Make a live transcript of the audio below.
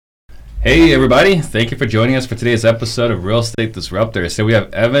Hey everybody, thank you for joining us for today's episode of Real Estate Disruptor. So we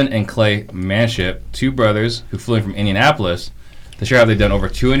have Evan and Clay Manship, two brothers who flew in from Indianapolis to share how they've done over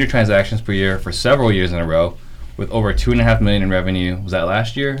 200 transactions per year for several years in a row with over $2.5 million in revenue. Was that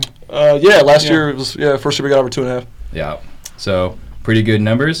last year? Last year it was, first year we got over 2.5. Yeah, so pretty good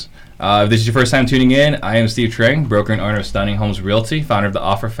numbers. If this is your first time tuning in, I am Steve Trang, broker and owner of Stunning Homes Realty, founder of the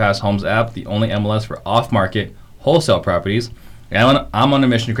OfferFast Homes app, the only MLS for off-market wholesale properties. And I'm on a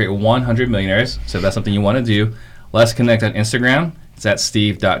mission to create 100 millionaires, so if that's something you want to do, let's connect on Instagram. It's at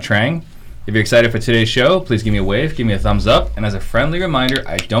steve.trang. If you're excited for today's show, please give me a wave, give me a thumbs up, and as a friendly reminder,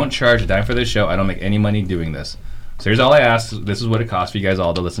 I don't charge a dime for this show. I don't make any money doing this. So here's all I ask. This is what it costs for you guys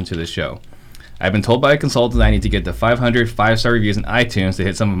all to listen to this show. I've been told by a consultant that I need to get to 500 five-star reviews in iTunes to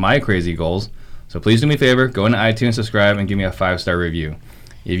hit some of my crazy goals. So please do me a favor, go into iTunes, subscribe, and give me a 5-star review.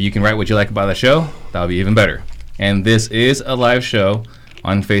 If you can write what you like about the show, that would be even better. And this is a live show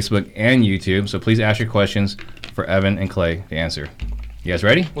on Facebook and YouTube, so please ask your questions for Evan and Clay to answer. You guys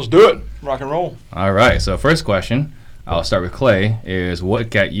ready? Let's do it. Rock and roll. All right, so first question, I'll start with Clay, is what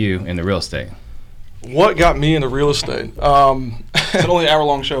got you into real estate? What got me into real estate? It's an only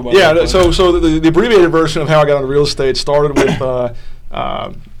hour-long show, by the way. So the abbreviated version of how I got into real estate started with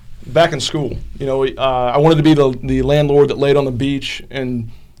back in school. You know, I wanted to be the landlord that laid on the beach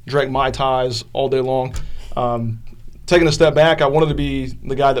and drank Mai Tais all day long. Taking a step back, I wanted to be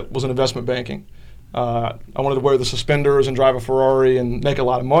the guy that was in investment banking. I wanted to wear the suspenders and drive a Ferrari and make a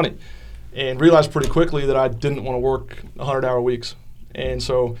lot of money, and realized pretty quickly that I didn't want to work 100-hour weeks. And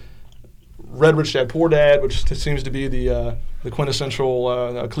so read Rich Dad Poor Dad, which seems to be the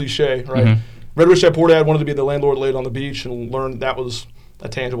quintessential cliche, right? Mm-hmm. Read Rich Dad Poor Dad, wanted to be the landlord laid on the beach, and learned that was a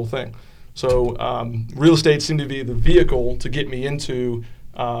tangible thing. So real estate seemed to be the vehicle to get me into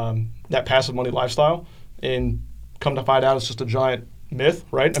that passive money lifestyle. And come to find out, it's just a giant myth,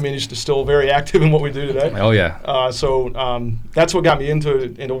 right? I mean, it's still very active in what we do today. Oh, yeah. So that's what got me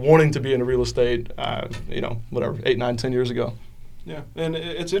into wanting to be into real estate, 8, 9, 10 years ago. Yeah, and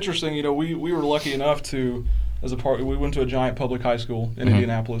it's interesting, we were lucky enough to, we went to a giant public high school in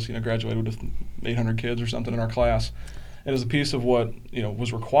Indianapolis, graduated with 800 kids or something in our class. And as a piece of what,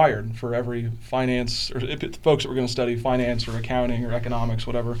 was required for every finance, or folks that were going to study finance or accounting or economics,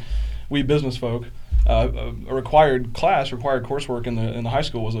 whatever, we business folk, a required coursework in the high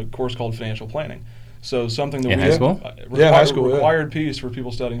school was a course called financial planning. So something that in high school? High school, required piece for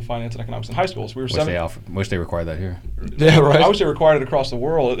people studying finance and economics in high school. So we were wish they required that here. Yeah, right. I wish they required it across the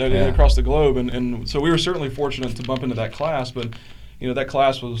world, across the globe, and so we were certainly fortunate to bump into that class. But that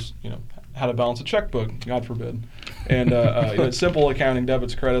class was how to balance a checkbook, God forbid, and simple accounting,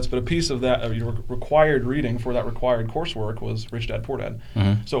 debits, credits. But a piece of that required reading for that required coursework was Rich Dad Poor Dad.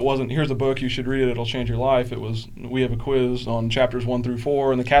 Mm-hmm. So it wasn't, here's a book, you should read it, it'll change your life. It was, we have a quiz on chapters 1 through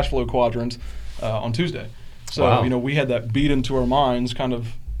 4 in the cash flow quadrant on Tuesday. So wow. We had that beat into our minds kind of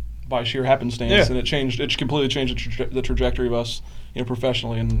by sheer happenstance, and it completely changed the trajectory of us,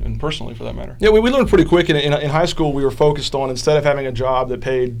 professionally and personally, for that matter. Yeah, we learned pretty quick. In high school, we were focused on, instead of having a job that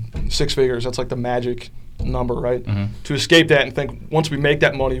paid 6 figures, that's like the magic number, right? Mm-hmm. To escape that and think, once we make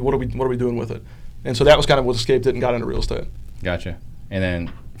that money, what are we doing with it? And so that was kind of what escaped it and got into real estate. Gotcha. And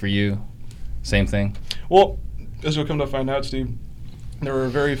then for you, same thing? Well, as you'll come to find out, Steve, there were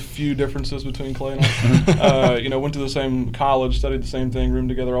very few differences between Clay and I. Went to the same college, studied the same thing, roomed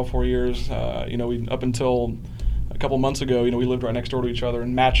together all 4 years. We up until a couple months ago, we lived right next door to each other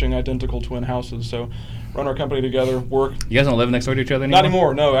in matching identical twin houses. So run our company together, work. You guys don't live next door to each other anymore? Not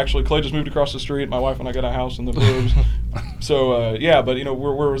anymore, no. Actually, Clay just moved across the street. My wife and I got a house in the burbs. So, but,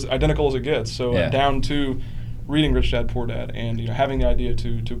 we're as identical as it gets. So down to reading Rich Dad Poor Dad and having the idea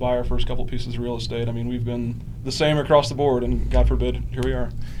to buy our first couple pieces of real estate. I mean, we've been the same across the board, and God forbid, here we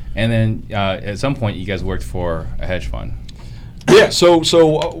are. And then at some point, you guys worked for a hedge fund. Yeah,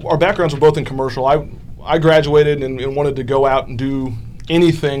 so our backgrounds were both in commercial. I graduated and wanted to go out and do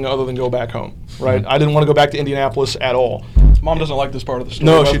anything other than go back home, right? Mm-hmm. I didn't want to go back to Indianapolis at all. Mom doesn't like this part of the story.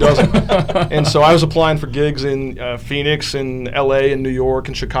 No, she doesn't. And so I was applying for gigs in Phoenix and L.A. and New York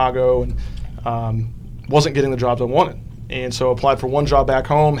and Chicago, and wasn't getting the jobs I wanted. And so applied for one job back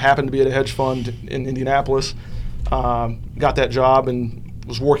home, happened to be at a hedge fund in Indianapolis, got that job and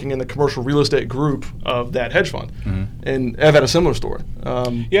was working in the commercial real estate group of that hedge fund. Mm-hmm. And Ev had a similar story.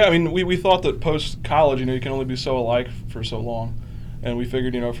 We thought that post-college, you can only be so alike for so long. And we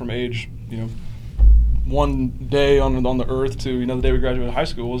figured, from age, one day on the earth to, the day we graduated high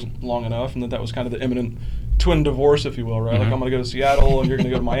school was long enough, and that was kind of the imminent twin divorce, if you will, right? Mm-hmm. Like, I'm going to go to Seattle, and you're going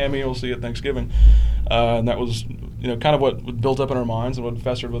to go to Miami, we'll see you at Thanksgiving. And that was, kind of what built up in our minds and what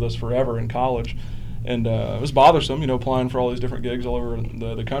festered with us forever in college. And it was bothersome, applying for all these different gigs all over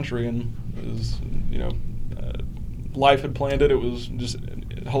the country, and it was, life had planned it. It was just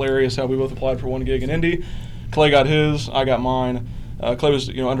hilarious how we both applied for one gig in Indy. Clay got his, I got mine. Clay was,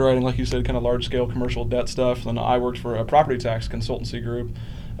 underwriting, like you said, kind of large-scale commercial debt stuff. Then I worked for a property tax consultancy group,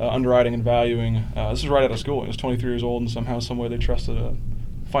 underwriting and valuing. This was right out of school. I was 23 years old, and somehow, some way, they trusted a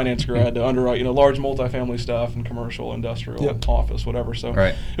finance grad to underwrite, large multifamily stuff and commercial, industrial, office, whatever. So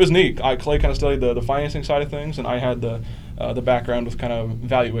it was neat. Clay kind of studied the financing side of things, and I had the background with kind of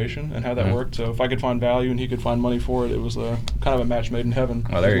valuation and how that worked. So if I could find value and he could find money for it, it was kind of a match made in heaven.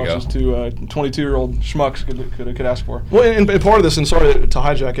 Oh, there you go. As much as two 22-year-old schmucks could ask for. Well, and part of this, and sorry to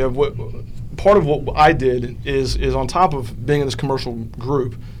hijack, Ev, part of what I did is on top of being in this commercial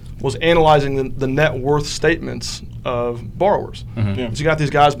group, was analyzing the net worth statements of borrowers. Yeah. So you got these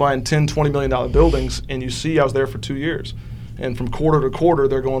guys buying $10, $20 million buildings, and you see I was there for 2 years. And from quarter to quarter,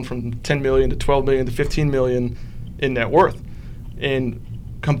 they're going from $10 million to $12 million to $15 million in net worth. And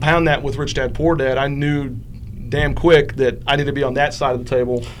compound that with Rich Dad Poor Dad, I knew damn quick that I need to be on that side of the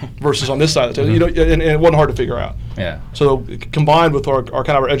table versus on this side of the table. And it wasn't hard to figure out. Yeah. So combined with our kind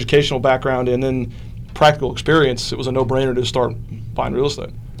of our educational background and then practical experience, it was a no-brainer to start buying real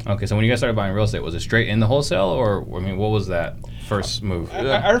estate. Okay, so when you guys started buying real estate, was it straight in the wholesale, or what was that first move?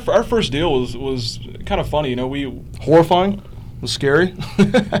 Our first deal was kind of funny. Horrifying. It was scary.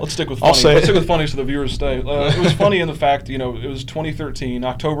 Let's stick with funny. Let's stick with funny so the viewers stay. It was funny in the fact, it was 2013,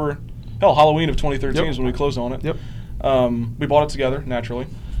 Halloween of 2013 is when we closed on it. Yep. We bought it together, naturally.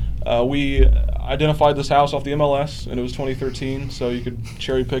 We identified this house off the MLS, and it was 2013, so you could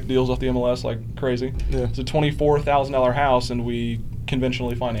cherry pick deals off the MLS like crazy. Yeah. It's a $24,000 house, and we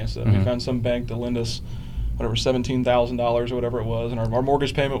conventionally financed it. We found some bank to lend us whatever, $17,000 or whatever it was, and our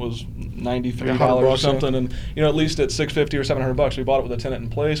mortgage payment was $93 or something, and at least at $650 or $700, we bought it with a tenant in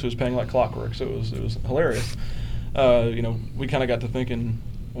place who was paying like clockwork, so it was hilarious. We kind of got to thinking,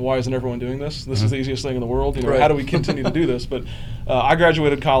 why isn't everyone doing this? This is the easiest thing in the world. How do we continue to do this? But I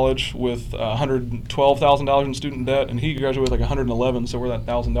graduated college with $112,000 in student debt, and he graduated with like $111,000. So where that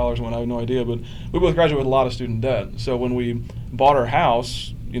 $1,000 went, I have no idea. But we both graduated with a lot of student debt. So when we bought our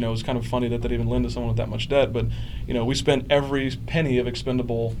house, it was kind of funny that they'd even lend to someone with that much debt. But we spent every penny of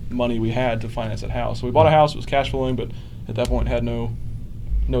expendable money we had to finance that house. So we bought a house; it was cash flowing, but at that point had no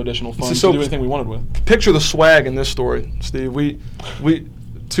additional funds to do anything we wanted with. Picture the swag in this story, Steve. We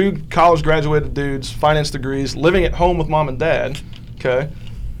two college graduated dudes, finance degrees, living at home with mom and dad, okay,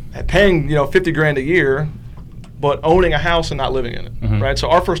 and paying $50,000 a year, but owning a house and not living in it, right? So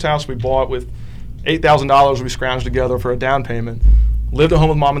our first house we bought with $8,000 we scrounged together for a down payment, lived at home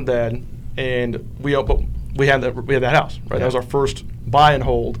with mom and dad, and we had that house, right? That was our first buy and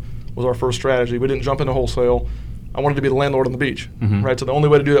hold, was our first strategy. We didn't jump into wholesale. I wanted to be the landlord on the beach, right? So the only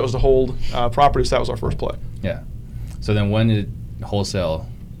way to do that was to hold properties. That was our first play. Yeah. So then when did wholesale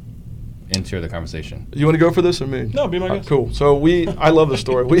enter the conversation? You want to go for this or me? No, be my guest. Cool. So I love this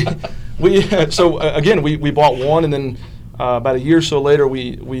story. we bought one, and then about a year or so later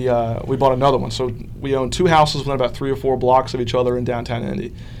we bought another one. So we owned two houses within about 3 or 4 blocks of each other in downtown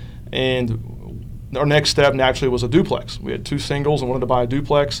Indy, and our next step naturally was a duplex. We had 2 singles and wanted to buy a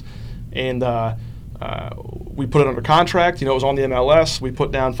duplex, and we put it under contract. It was on the MLS. We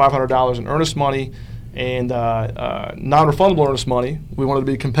put down $500 in earnest money and non-refundable earnest money. We wanted to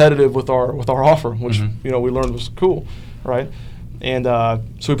be competitive with our offer, which we learned was cool, right? And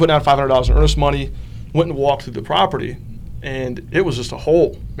so we put down $500 in earnest money, went and walked through the property, and it was just a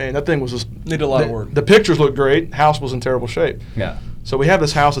hole. Man, that thing was just needed a lot of work. The pictures looked great. House was in terrible shape. Yeah. So we have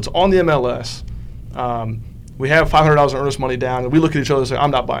this house. It's on the MLS. We have $500 in earnest money down, and we look at each other and say,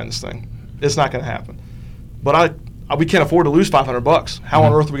 "I'm not buying this thing. It's not going to happen." But we can't afford to lose $500. How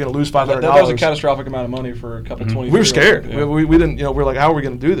on earth are we going to lose $500? That was a catastrophic amount of money for a couple 20. We were scared. Yeah. We didn't. We were like, how are we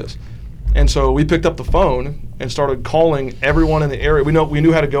going to do this? And so we picked up the phone and started calling everyone in the area. We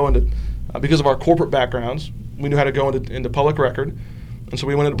knew how to go into because of our corporate backgrounds. We knew how to go into public record, and so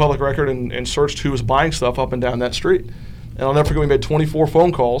we went into public record and searched who was buying stuff up and down that street. And I'll never forget, we made 24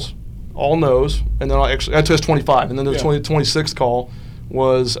 phone calls, all no's, and then that took us 25. And then the 26th call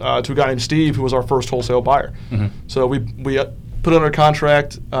was to a guy named Steve, who was our first wholesale buyer. So we put it under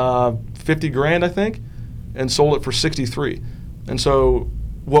contract $50,000, I think, and sold it for $63,000. And so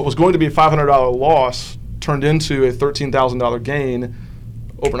what was going to be a $500 loss turned into a $13,000 gain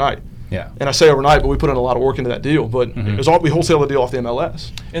overnight. Yeah. And I say overnight, but we put in a lot of work into that deal. But it was we wholesaled the deal off the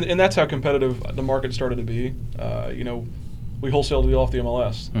MLS. And that's how competitive the market started to be. We wholesaled the deal off the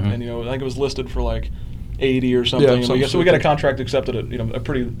MLS, and I think it was listed for like 80 or something. Yeah, So we got a contract accepted at a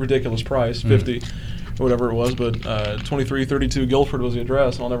pretty ridiculous price, 50. or whatever it was, but 2332 Guilford was the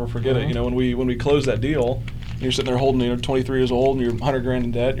address, and I'll never forget it. You know, when we closed that deal, and you're sitting there holding, 23 years old, and you're 100 grand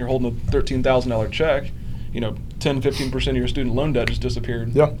in debt, and you're holding a $13,000 check. 10-15% of your student loan debt just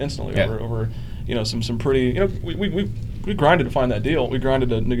disappeared instantly over some pretty, we grinded to find that deal. We grinded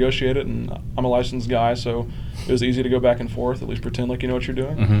to negotiate it, and I'm a licensed guy, so it was easy to go back and forth, at least pretend like you know what you're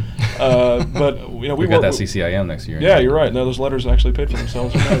doing. Mm-hmm. But we got that CCIM next year. Yeah, you're right. No, those letters actually paid for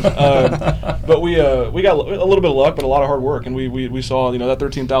themselves. But we got a little bit of luck, but a lot of hard work, and we saw that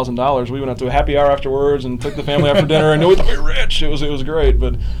 $13,000. We went out to a happy hour afterwards and took the family out for dinner, and we thought we were rich. It was great,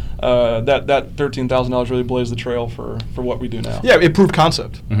 but that $13,000 really blazed the trail for what we do now. Yeah, it proved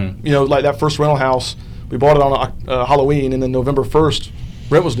concept. Mm-hmm. Like that first rental house, we bought it on Halloween, and then November 1st,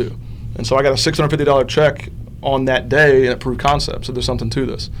 rent was due. And so I got a $650 check on that day, and it proved concept. So there's something to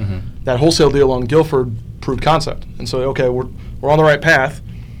this. Mm-hmm. That wholesale deal on Guilford proved concept. And so, okay, we're on the right path.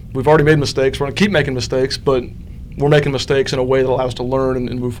 We've already made mistakes. We're going to keep making mistakes, but we're making mistakes in a way that allows us to learn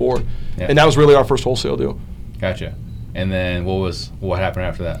and move forward. Yeah. And that was really our first wholesale deal. Gotcha. And then what happened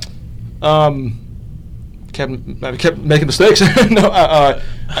after that? Kept making mistakes. No,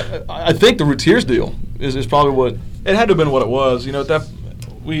 I think the Routiers deal is probably what it had to have been. What it was,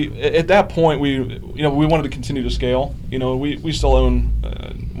 at that point we wanted to continue to scale. We still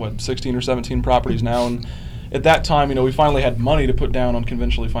own 16 or 17 properties now, and at that time, we finally had money to put down on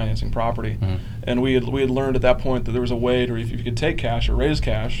conventionally financing property, and we had learned at that point that there was a way to, if you could take cash or raise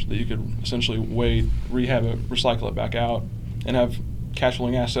cash, that you could essentially wait, rehab it, recycle it back out, and have cash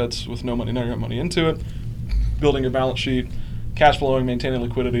flowing assets with no money into it, building your balance sheet, cash flowing, maintaining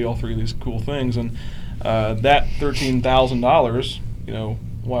liquidity, all three of these cool things. And that $13,000,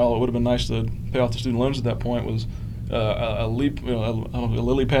 while it would have been nice to pay off the student loans at that point, was a leap, a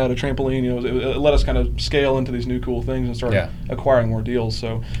lily pad, a trampoline. It let us kind of scale into these new cool things and start acquiring more deals.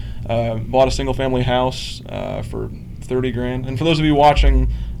 So bought a single family house for $30,000. And for those of you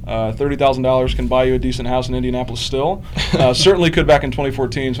watching, $30,000 can buy you a decent house in Indianapolis still. Certainly could back in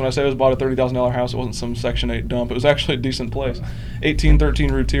 2014. So when I say I bought a $30,000 house, it wasn't some Section 8 dump. It was actually a decent place.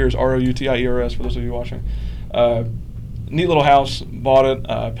 1813 Routiers, Routiers, for those of you watching. Neat little house, bought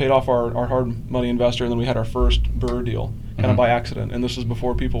it, paid off our hard money investor, and then we had our first BRRRR deal, kind of by accident. And this was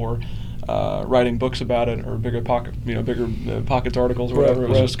before people were writing books about it or bigger pockets articles or whatever. It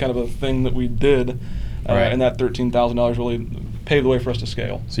was just kind of a thing that we did, and that $13,000 really paved the way for us to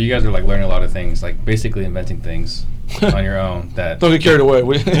scale. So you guys are learning a lot of things, basically inventing things on your own. That don't get carried away.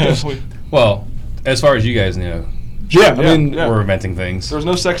 Well, as far as you guys knew, we're inventing things. There was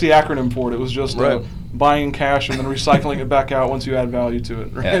no sexy acronym for it. It was just buying cash and then recycling it back out once you add value to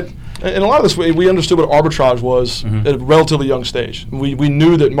it. Right? Yeah. And a lot of this, we understood what arbitrage was at a relatively young stage. We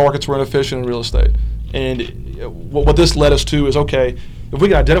knew that markets were inefficient in real estate. And what this led us to is, okay, if we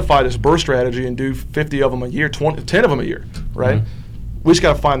can identify this BRRRR strategy and do 50 of them a year, 10 of them a year, right? We just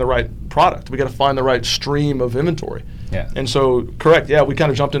got to find the right product. We got to find the right stream of inventory. Yeah. And so, correct, we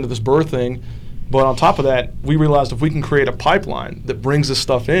kind of jumped into this BRRRR thing. But on top of that, we realized if we can create a pipeline that brings this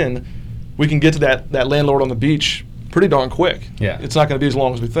stuff in, we can get to that landlord on the beach pretty darn quick. Yeah. It's not going to be as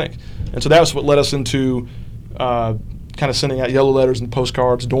long as we think. And so that was what led us into kind of sending out yellow letters and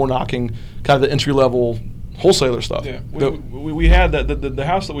postcards, door knocking, kind of the entry-level wholesaler stuff. Yeah, we had the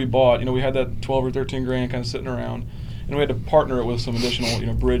house that we bought, we had that 12 or 13 grand kind of sitting around, and we had to partner it with some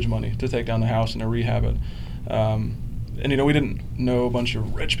additional, bridge money to take down the house and to rehab it. And we didn't know a bunch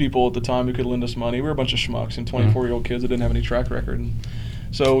of rich people at the time who could lend us money. We were a bunch of schmucks and 24-year-old kids that didn't have any track record. And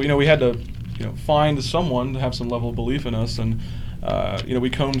so, we had to, find someone to have some level of belief in us. And, we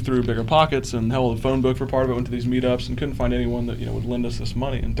combed through Bigger Pockets and held a phone book for part of it, went to these meetups and couldn't find anyone that, would lend us this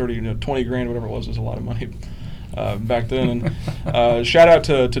money. And 20 grand, whatever it was a lot of money back then. And shout out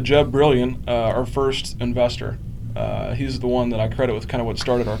to Jeb Brilliant, our first investor. He's the one that I credit with kind of what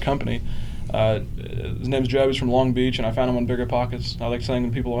started our company. His name's Jeb. He's from Long Beach, and I found him on Bigger Pockets. I like saying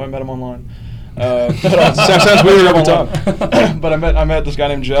to people, I met him online. Sounds weird every time. But I met this guy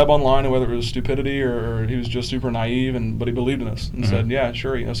named Jeb online, and whether it was stupidity or he was just super naive, but he believed in us and said, yeah,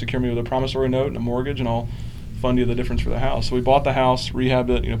 sure, secure me with a promissory note and a mortgage, and I'll fund you the difference for the house. So we bought the house, rehabbed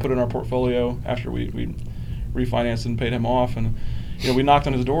it, put it in our portfolio after we refinanced and paid him off, and we knocked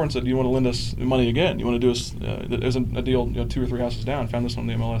on his door and said, do you want to lend us money again? You want to do us, there's a deal 2 or 3 houses down, found this on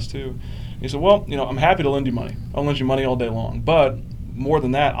the MLS too. And he said, well, I'm happy to lend you money. I'll lend you money all day long. But more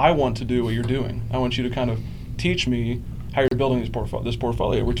than that, I want to do what you're doing. I want you to kind of teach me how you're building this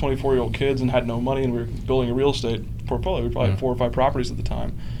portfolio. We're 24-year-old kids and had no money, and we were building a real estate portfolio. We probably had 4 or 5 properties at the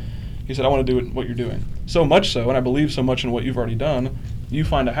time. He said, I want to do what you're doing. So much so, and I believe so much in what you've already done, you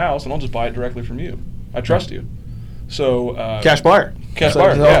find a house, and I'll just buy it directly from you. I trust you. So Cash buyer. Cash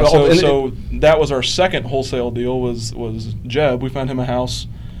buyer. Yeah. So that was our second wholesale deal. Was Jeb. We found him a house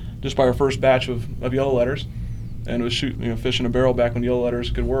just by our first batch of yellow letters, and it was fish in a barrel back when yellow letters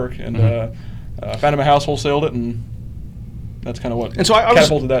could work. And found him a house, wholesaled it, and that's kind of what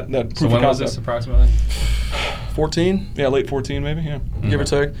catapulted that proof so of when concept. was this approximately? 14? Yeah, late 14 maybe, yeah. Give or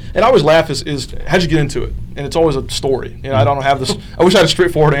take. And I always laugh is how'd you get into it? And it's always a story. I don't have this. I wish I had a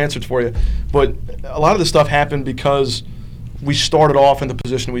straightforward answer for you. But a lot of this stuff happened because we started off in the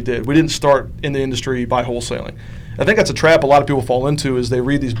position we did. We didn't start in the industry by wholesaling. I think that's a trap a lot of people fall into is they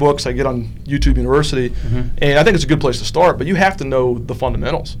read these books, they get on YouTube University, and I think it's a good place to start, but you have to know the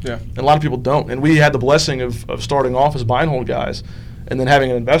fundamentals. Yeah. And a lot of people don't. And we had the blessing of starting off as buy and hold guys and then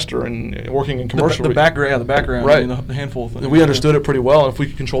having an investor and working in commercial. The background, right. The handful of things. We understood it pretty well, and if we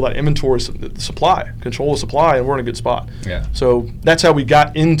could control that inventory, the supply, control the supply, and we're in a good spot. Yeah. So that's how we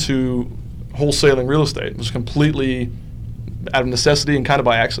got into wholesaling real estate. It was completely out of necessity and kind of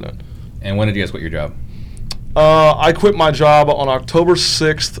by accident. And when did you guys quit your job? I quit my job on October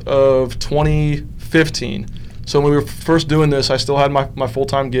 6th of 2015. So when we were first doing this, I still had my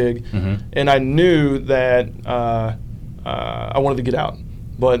full-time gig, and I knew that I wanted to get out.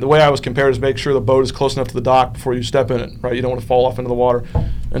 But the way I was compared is make sure the boat is close enough to the dock before you step in it, right? You don't want to fall off into the water.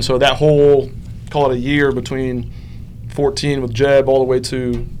 And so that whole, call it a year between 14 with Jeb all the way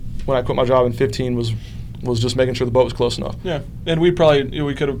to when I quit my job in 15 was just making sure the boat was close enough. Yeah, and we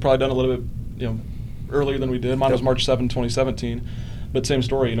could have probably done a little bit, earlier than we did. Mine was March 7, 2017, but same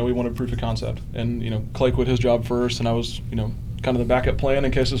story. We wanted proof of concept, and Clay quit his job first, and I was kind of the backup plan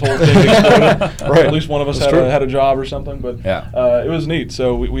in case this whole thing exploded. Right. At least one of us had a job or something. But yeah. It was neat.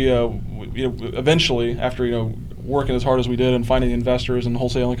 So we eventually, after working as hard as we did and finding investors and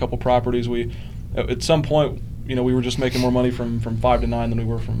wholesaling a couple properties, we at some point we were just making more money from 5 to 9 than we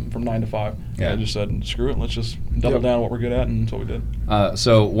were from 9 to 5. Yeah. And I just said, screw it, let's just double down what we're good at, and that's what we did.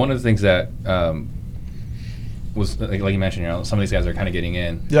 So one of the things that was like you mentioned, some of these guys are kind of getting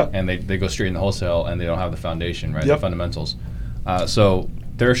in, and they go straight into wholesale, and they don't have the foundation, right? The fundamentals. So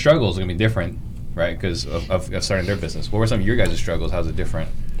their struggles are gonna be different, right? Because of starting their business. What were some of your guys' struggles? How's it different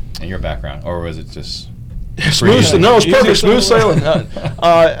in your background, or was it just smooth? No, it's perfect, smooth sailing.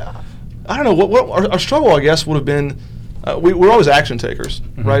 I don't know what our struggle, I guess, would have been. We're always action takers,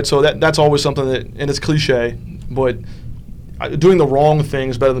 right? So that's always something that, and it's cliche, but doing the wrong thing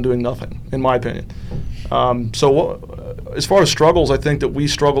is better than doing nothing, in my opinion. As far as struggles, I think that we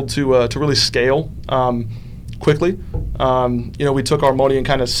struggled to really scale quickly. We took our money and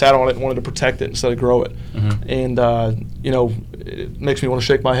kind of sat on it and wanted to protect it instead of grow it. And it makes me want to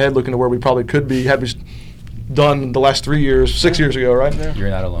shake my head looking to where we probably could be had we done the last 6 years ago, right? Yeah. You're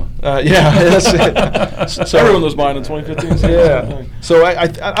not alone. That's it. So everyone was buying in 2015. Yeah. So I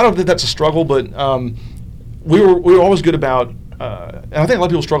don't think that's a struggle, but we were always good about, and I think a lot of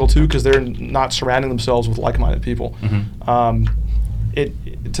people struggle too because they're not surrounding themselves with like-minded people.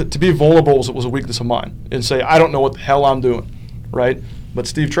 To be vulnerable was a weakness of mine, and say I don't know what the hell I'm doing, right? But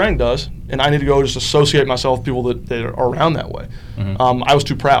Steve Trang does, and I need to go just associate myself with people that are around that way. I was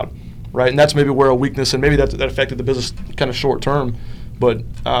too proud, right? And that's maybe where a weakness, and maybe that affected the business kind of short term, but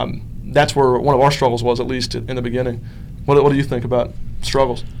that's where one of our struggles was, at least in the beginning. What do you think about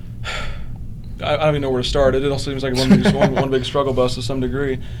struggles? I don't even know where to start. It all seems like one big struggle bus to some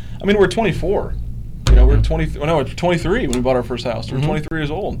degree. I mean, we're 24. We're 23 when we bought our first house. We were 23 years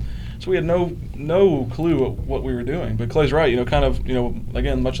old. So we had no clue what we were doing. But Clay's right,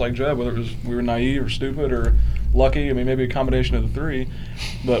 again, much like Jeb, whether it was we were naive or stupid or lucky, I mean, maybe a combination of the three.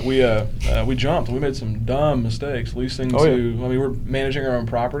 But we jumped. We made some dumb mistakes, leasing we were managing our own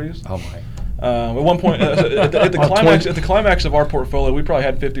properties. Oh, my. At one point, at the climax of our portfolio, we probably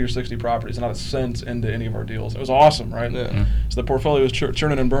had 50 or 60 properties, not a cent into any of our deals. It was awesome, right? Yeah. So the portfolio was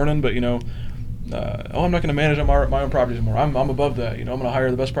churning and burning, but I'm not going to manage my own properties anymore. I'm above that. I'm going to hire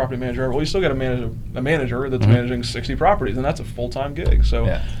the best property manager ever. Well, you still got to manage a manager that's managing 60 properties, and that's a full-time gig. So,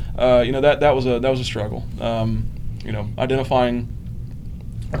 that was a struggle. Identifying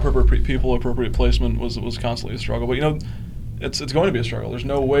appropriate people, appropriate placement was constantly a struggle. But it's going to be a struggle. There's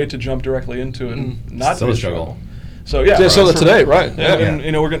no way to jump directly into it and not still be a struggle. So yeah, today, right? Yeah.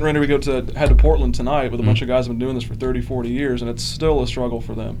 And we're getting ready to head to Portland tonight with a bunch of guys who've been doing this for 30, 40 years, and it's still a struggle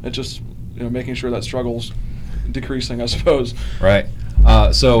for them. It's just making sure that struggle's decreasing, I suppose. Right.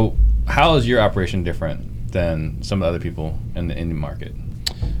 So how is your operation different than some of the other people in the market?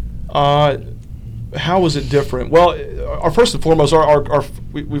 How is it different? Well, our first and foremost,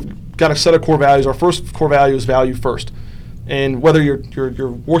 we've got a set of core values. Our first core value is value first. And whether you're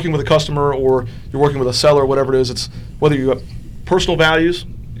working with a customer or you're working with a seller, whatever it is, it's whether you have personal values,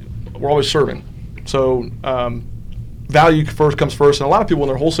 we're always serving. So value first comes first, and a lot of people when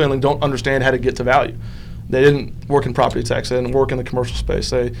they're wholesaling don't understand how to get to value. They didn't work in property tax. They didn't work in the commercial space.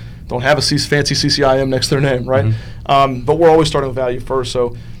 They don't have a fancy CCIM next to their name, right? Mm-hmm. But we're always starting with value first.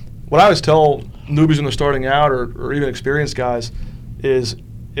 So what I always tell newbies when they're starting out, or even experienced guys, is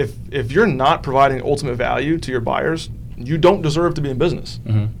if you're not providing ultimate value to your buyers, you don't deserve to be in business.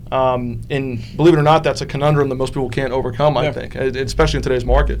 Mm-hmm. And believe it or not, that's a conundrum that most people can't overcome, I think, especially in today's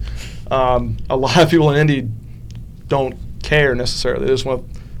market. A lot of people in Indy don't care necessarily. They just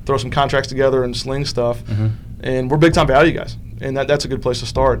want to throw some contracts together and sling stuff. Mm-hmm. And we're big-time value guys, and that's a good place to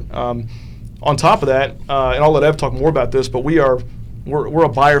start. On top of that, and I'll let Ev talk more about this, but we're a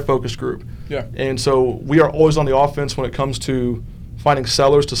buyer-focused group. Yeah. And so we are always on the offense when it comes to finding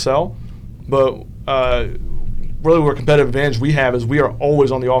sellers to sell. But really what competitive advantage we have is we are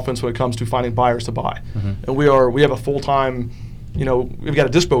always on the offense when it comes to finding buyers to buy. Mm-hmm. And we have a full-time, we've got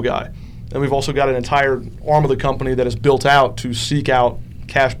a dispo guy. And we've also got an entire arm of the company that is built out to seek out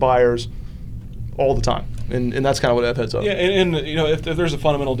cash buyers all the time. And that's kind of what Ev heads up. Yeah, and if there's a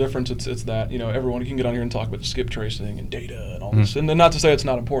fundamental difference, it's that everyone can get on here and talk about skip tracing and data and all this, and not to say it's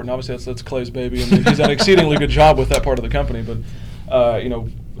not important. Obviously, that's Clay's baby, and he's done an exceedingly good job with that part of the company. But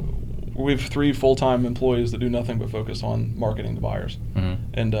we have 3 full-time employees that do nothing but focus on marketing to buyers,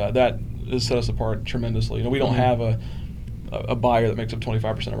 and that has set us apart tremendously. We don't have a buyer that makes up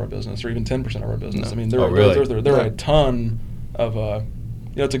 25% of our business or even 10% of our business. No. I mean, Oh, really? there are a ton of.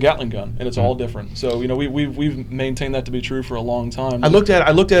 It's a Gatling gun, and it's all different. So we've maintained that to be true for a long time. I looked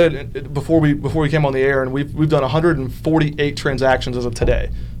at it before we came on the air, and we've done 148 transactions as of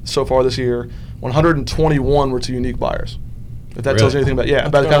today so far this year. 121 were to unique buyers. If that tells you anything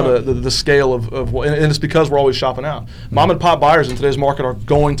about kind of the scale of what, and it's because we're always shopping out. Mom and pop buyers in today's market are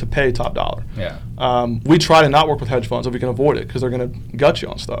going to pay top dollar. Yeah. We try to not work with hedge funds if we can avoid it because they're going to gut you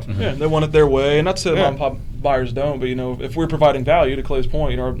on stuff. Mm-hmm. Yeah, they want it their way, and not to say mom and pop buyers don't, but if we're providing value, to Clay's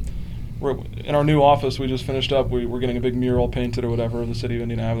point, we're in our new office we just finished up. We're getting a big mural painted or whatever of the city of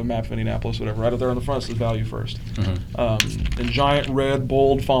Indianapolis, the map of Indianapolis, whatever. Right up there on the front says value first, in giant red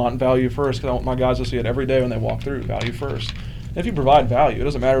bold font, value first. Because I want my guys to see it every day when they walk through, value first. And if you provide value, it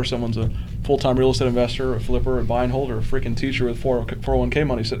doesn't matter if someone's a full-time real estate investor, a flipper, a buy and holder, a freaking teacher with 401k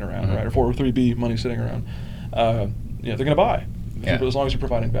money sitting around, right, or 403b money sitting around. They're going to buy. Yeah. As long as you're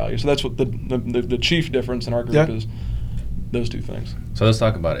providing value. So that's what the chief difference in our group is, those 2 things. So let's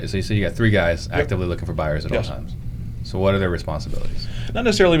talk about it. So you got 3 guys actively looking for buyers at all times. So what are their responsibilities? Not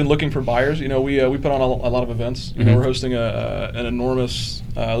necessarily even looking for buyers. We put on a lot of events. We're hosting an enormous,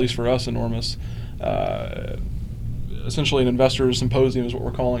 at least for us, essentially an investors symposium is what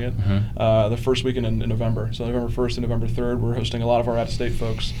we're calling it, the first weekend in November. So November 1st and November 3rd, we're hosting a lot of our out-of-state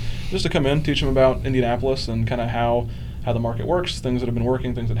folks just to come in, teach them about Indianapolis and kind of how the market works, things that have been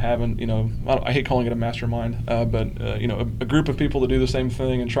working, things that haven't. I hate calling it a mastermind, but a group of people that do the same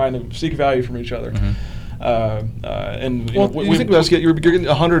thing and trying to seek value from each other. You think about it, you're getting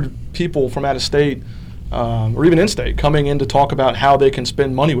 100 people from out of state or even in-state coming in to talk about how they can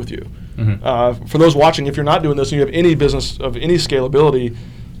spend money with you. For those watching, if you're not doing this and you have any business of any scalability,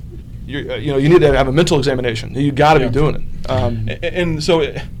 you need to have a mental examination. You got to be doing it. And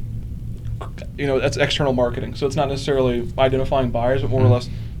so, that's external marketing. So it's not necessarily identifying buyers, but more or less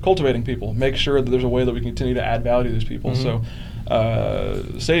cultivating people. Make sure that there's a way that we continue to add value to these people. So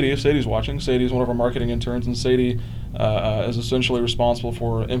Sadie, if Sadie's watching, Sadie is one of our marketing interns, and Sadie is essentially responsible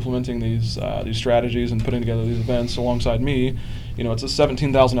for implementing these strategies and putting together these events alongside me. It's a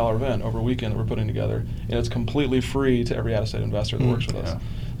 $17,000 event over a weekend that we're putting together, and it's completely free to every out-of-state investor that works with us.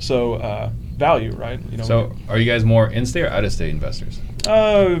 So value, right? So are you guys more in-state or out-of-state investors?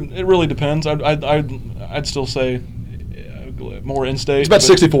 It really depends. I'd still say more in-state. It's about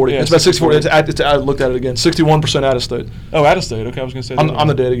 60-40. Yeah, it's about 60-40. I looked at it again. 61% out-of-state. Oh, out-of-state. Okay, I was going to say. I'm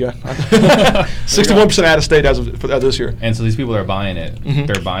the data guy. 61% out-of-state as of this year. And so these people are buying it.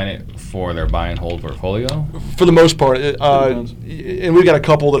 They're buying it for their buy and hold portfolio? For the most part. And we've got a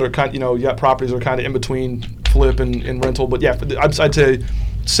couple that are properties that are kind of in between flip and rental. But yeah, I'd say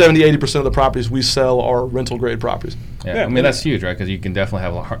 70-80% of the properties we sell are rental grade properties. Yeah, I mean that's huge, right? Because you can definitely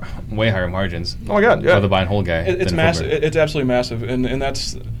have way higher margins. Oh my God, yeah. For the buy and hold guy. It's massive. It's absolutely massive, and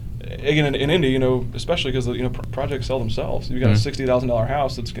that's again in Indy, especially because projects sell themselves. You've got a $60,000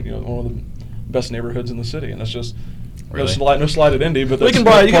 house that's one of the best neighborhoods in the city, and that's just. Really? No slide at Indy, but you can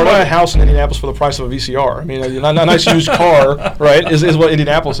buy a house in Indianapolis for the price of a VCR. I mean, a nice used car, right, is what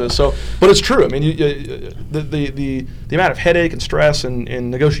Indianapolis is. So, but it's true. I mean, the amount of headache and stress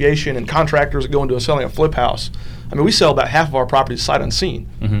and negotiation and contractors that go into selling a flip house. I mean, we sell about half of our properties sight unseen.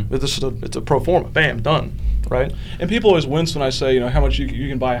 It's a pro forma, bam, done, right? And people always wince when I say, how much you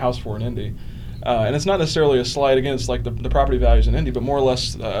can buy a house for in Indy. And it's not necessarily a slight against like the property values in Indy, but more or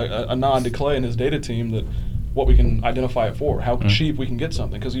less a nod to Clay and his data team that what we can identify it for, how cheap we can get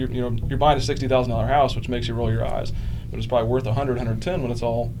something. Because you're buying a $60,000 house, which makes you roll your eyes, but it's probably worth 100, 110 when it's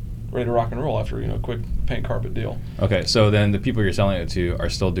all ready to rock and roll after a quick paint carpet deal. Okay, so then the people you're selling it to are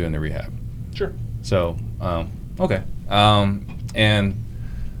still doing the rehab. Sure. So, okay. And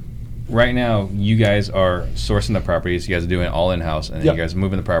right now, you guys are sourcing the properties. You guys are doing it all in-house, and then Yep. you guys are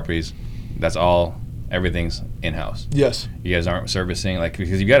moving the properties. That's all. Everything's in-house. Yes. You guys aren't servicing, like,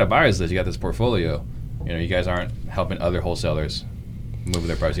 because you got a buyer's list. You got this portfolio. You guys aren't helping other wholesalers move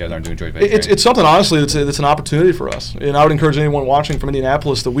their properties. You guys aren't doing joint venture. It's something, honestly, that's an opportunity for us. And I would encourage anyone watching from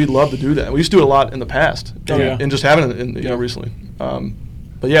Indianapolis that we'd love to do that. We used to do it a lot in the past. Oh, yeah. And just haven't recently.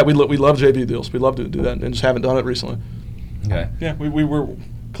 But yeah, we love JV deals. We love to do that and just haven't done it recently. Okay. Yeah, we were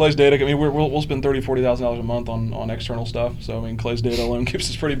Clay's data. I mean, we'll spend $30,000-$40,000 a month on external stuff. So I mean, Clay's data alone keeps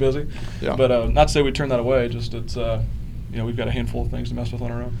us pretty busy. Yeah. But not to say we turn that away. Just it's we've got a handful of things to mess with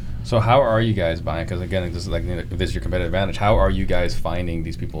on our own. So how are you guys buying? Because again, this is like if this is your competitive advantage. How are you guys finding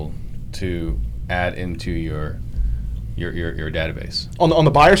these people to add into your database? On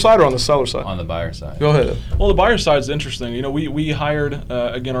the buyer side or on the seller side? On the buyer side. Go ahead. Well, the buyer side is interesting. We hired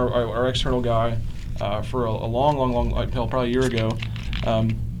again our external guy for a long, like hell, probably a year ago.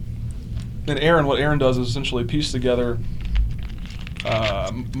 And Aaron, what Aaron does is essentially piece together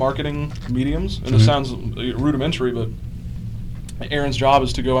marketing mediums, and it sounds rudimentary, but Aaron's job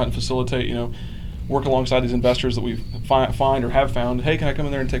is to go out and facilitate, work alongside these investors that we find or have found. Hey, can I come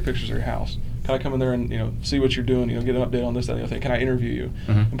in there and take pictures of your house? Can I come in there and see what you're doing? Get an update on this, that, and the other thing. Can I interview you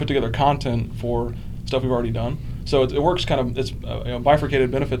and put together content for stuff we've already done? So it works kind of. It's a bifurcated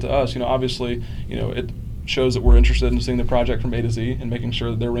benefit to us. Obviously, it shows that we're interested in seeing the project from A to Z and making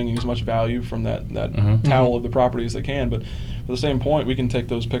sure that they're wringing as much value from that towel of the property as they can. But for the same point, we can take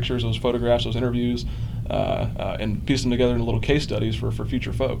those pictures, those photographs, those interviews, and piece them together into little case studies for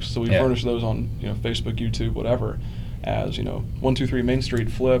future folks. So we furnish those on Facebook, YouTube, whatever, as 123 Main Street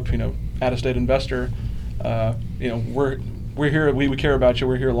flip, out-of-state investor. We're here. We care about you.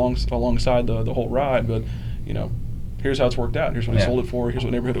 We're here alongside the whole ride, but here's how it's worked out. Here's what he sold it for. Here's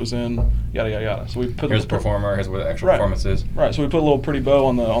what neighborhood it was in. Yada yada yada. So we put here's the performer. Here's what the actual performance is. Right. So we put a little pretty bow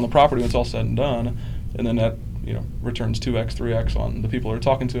on the property when it's all said and done, and then that returns 2x, 3x on the people that are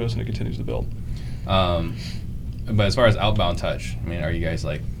talking to us, and it continues to build. But as far as outbound touch, I mean, are you guys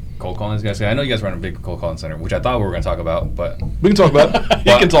like cold calling these guys? I know you guys run a big cold calling center, which I thought we were going to talk about, but We can talk about it.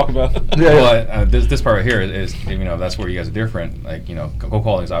 You can talk about it. Yeah. But this part right here is that's where you guys are different. Like cold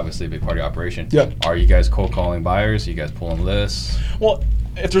calling is obviously a big part of your operation. Yeah. Are you guys cold calling buyers? Are you guys pulling lists? Well,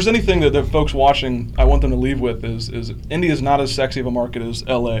 if there's anything that the folks watching I want them to leave with is Indy is not as sexy of a market as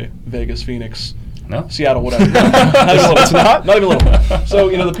L.A., Vegas, Phoenix, No? Seattle, whatever. It's not even a little. So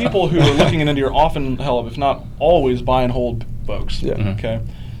the people who are looking into are often, hell, if not always, buy and hold folks. Yeah. Okay.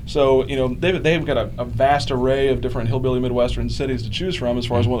 So they've got a vast array of different hillbilly Midwestern cities to choose from as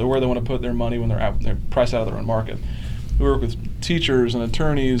far as where they want to put their money when they're priced out of their own market. We work with teachers and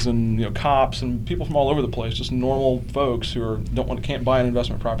attorneys and cops and people from all over the place, just normal folks who can't buy an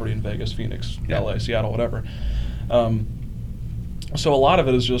investment property in Vegas, Phoenix, LA, Seattle, whatever. So a lot of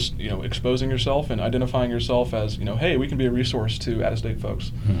it is just exposing yourself and identifying yourself as hey, we can be a resource to out-of-state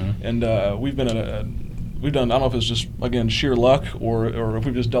folks. And we've done, I don't know if it's just again sheer luck or if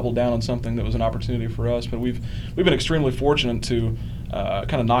we've just doubled down on something that was an opportunity for us, but we've been extremely fortunate to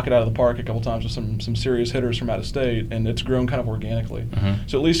kind of knock it out of the park a couple times with some serious hitters from out of state, and it's grown kind of organically.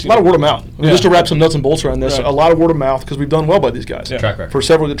 So at least A lot of word of mouth. Just to wrap some nuts and bolts around this, Right. a lot of word of mouth because we've done well by these guys. Yeah. Track record. For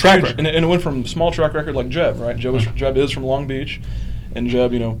several track record. And it went from small track record like Jeb, right? Jeb is from Long Beach, and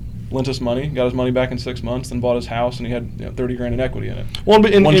Jeb, lent us money, got his money back in 6 months, then bought his house, and he had $30,000 in equity in it. Well,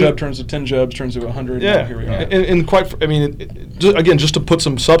 One Jeb turns to 10 Jebs, turns to 100. Yeah, Here we are. and just to put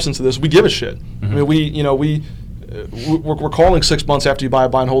some substance to this, we give a shit. I mean, we're calling 6 months after you buy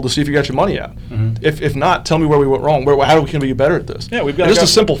and hold to see if you got your money out. If not, tell me where we went wrong. How can we get better at this? Yeah, we've got just a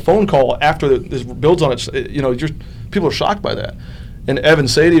simple phone call after this builds on it. People are shocked by that. And Evan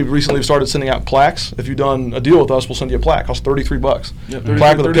Sadie recently started sending out plaques. If you've done a deal with us, we'll send you a plaque. Costs $33. Yeah,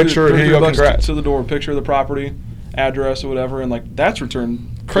 Plaque with a picture. Here you go. Congrats. To the door, picture of the property, address or whatever, and that's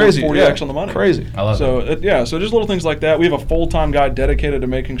returned Crazy. 40x on the money. Crazy. I love it. So just little things like that. We have a full-time guy dedicated to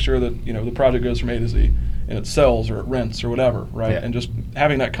making sure that the project goes from A to Z, and it sells or it rents or whatever, right? Yeah. And just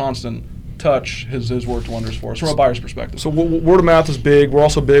having that constant touch has worked wonders for us from a buyer's perspective. So word of mouth is big. We're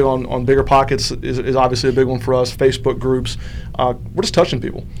also big on Bigger Pockets is obviously a big one for us. Facebook groups. We're just touching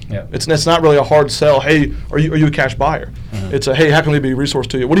people. Yeah. It's not really a hard sell. Hey, are you a cash buyer? It's a hey, how can we be a resource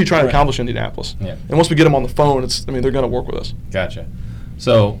to you? What are you trying to accomplish in Indianapolis? Yeah. And once we get them on the phone, they're going to work with us. Gotcha.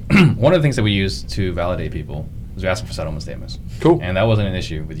 So one of the things that we use to validate people is we ask them for settlement statements. Cool. And that wasn't an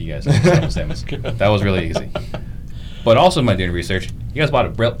issue with you guys. Settlement statements. That was really easy. But also, by doing research, you guys bought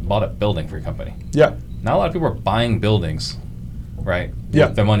a building for your company. Yeah. Not a lot of people are buying buildings, right? Yeah.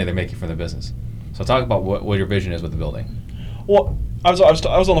 With the money they're making from the business. So talk about what your vision is with the building. Well, I was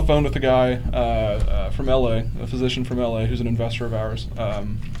on the phone with a guy from LA, a physician from LA, who's an investor of ours.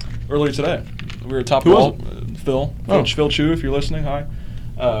 Earlier today, we were at Top Who was Golf. Phil. Oh. Phil Chu, if you're listening, hi.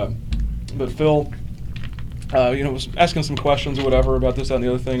 But Phil, was asking some questions or whatever about this, that, and the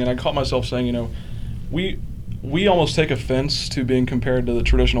other thing, and I caught myself saying, we almost take offense to being compared to the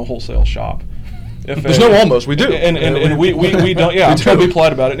traditional wholesale shop. There's no almost. We do. And we don't. Yeah, We I'm trying to do. be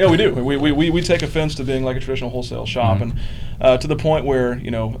polite about it. No, we do. We take offense to being like a traditional wholesale shop, Mhm. and to the point where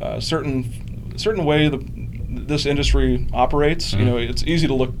certain way this industry operates. Mhm. It's easy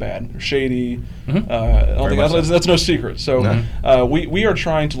to look bad, or shady. Mhm. I don't Very think much so. that's no secret. So No. we are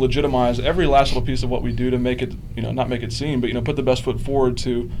trying to legitimize every last little piece of what we do to make it, not make it seem, but put the best foot forward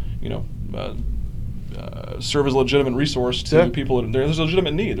to, serve as a legitimate resource to Yeah. people. There's a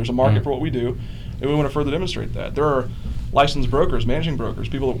legitimate need. There's a market Mhm. for what we do, and we want to further demonstrate that. There are licensed brokers, managing brokers,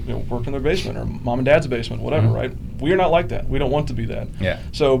 people that work in their basement or mom and dad's basement, whatever, Mhm. right? We are not like that. We don't want to be that. Yeah.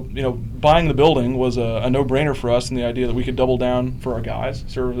 So, buying the building was a no-brainer for us, and the idea that we could double down for our guys,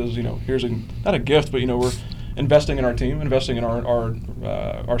 serve as, here's not a gift, but, we're investing in our team, investing in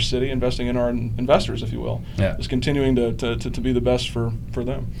our city, investing in our investors, if you will. Yeah. Just continuing to be the best for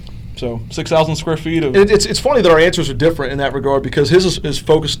them. So 6,000 square feet of... It's funny that our answers are different in that regard because his is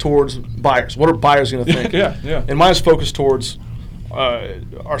focused towards buyers. What are buyers going to think? Yeah. And mine is focused towards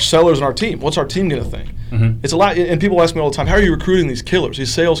our sellers and our team. What's our team going to think? Mhm. It's a lot, and people ask me all the time, how are you recruiting these killers,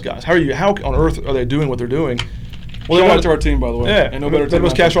 these sales guys? How on earth are they doing what they're doing? Well, they they want went to our team, by the way. Yeah, Ain't no better they team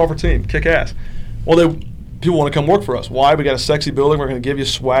must out cash there. offer team, kick ass. Well, people want to come work for us. Why? We got a sexy building. We're going to give you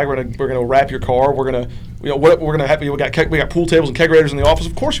swag. We're going to wrap your car. We're going to, we're going to have. We got pool tables and kegerators in the office.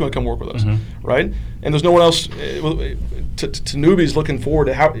 Of course, you want to come work with us, Mhm. right? And there's no one else to newbies looking forward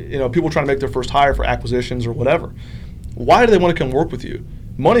to how people trying to make their first hire for acquisitions or whatever. Why do they want to come work with you?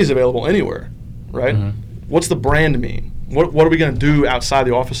 Money's available anywhere, right? Mhm. What's the brand mean? What are we going to do outside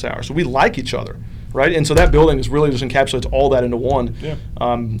the office hours? So we like each other. Right, and so that building is really just encapsulates all that into one. Yeah.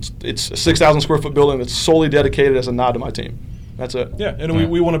 It's a 6,000 square foot building that's solely dedicated as a nod to my team. That's it. Yeah, and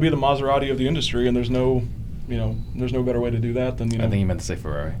we want to be the Maserati of the industry, and there's no better way to do that than I think you meant to say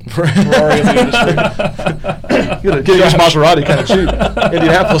Ferrari. Ferrari of the industry. Get a used Maserati kind of cheap,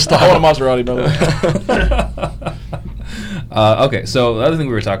 Indianapolis I style. want a Maserati, by the way. Okay, so the other thing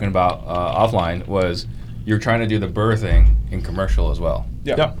we were talking about offline was you're trying to do the birthing in commercial as well.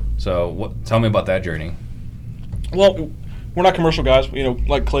 Yeah. Yeah. So tell me about that journey. Well, we're not commercial guys.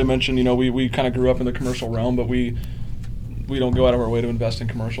 Like Clay mentioned, we kind of grew up in the commercial realm, but we don't go out of our way to invest in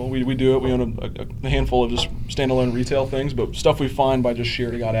commercial. We do it. We own a handful of just standalone retail things, but stuff we find by just sheer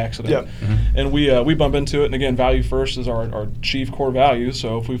to God accident. Yeah. Mhm. And we bump into it. And again, value first is our chief core value.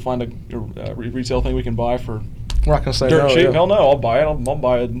 So if we find a retail thing we can buy for We're not going to say dirt no. cheap, yeah. hell no, I'll buy it. I'll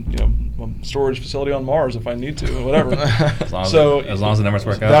buy a storage facility on Mars if I need to, or whatever. As long as the numbers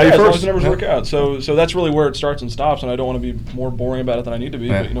work out. Value Yeah, as long first. as the numbers Yeah. work out. So that's really where it starts and stops, and I don't want to be more boring about it than I need to be.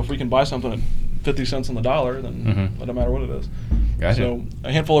 Yeah. But if we can buy something at 50 cents on the dollar, then Mhm. it doesn't matter what it is. Gotcha. So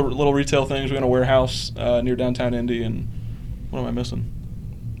a handful of little retail things. We own a warehouse near downtown Indy, and what am I missing?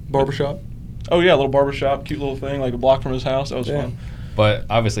 Barbershop. Oh yeah, a little barbershop, cute little thing, like a block from his house. That was Yeah. fun. But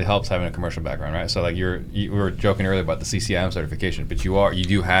obviously helps having a commercial background, right? So like we were joking earlier about the CCIM certification, but you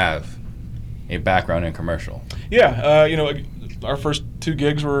do have a background in commercial. Yeah, our first two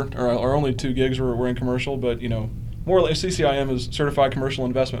gigs were, or our only two gigs were in commercial, but more or less CCIM is Certified Commercial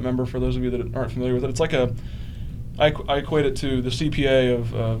Investment Member. For those of you that aren't familiar with it, it's like I equate it to the CPA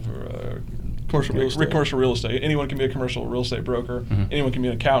of Commercial real estate. Commercial real estate. Anyone can be a commercial real estate broker. Mhm. Anyone can be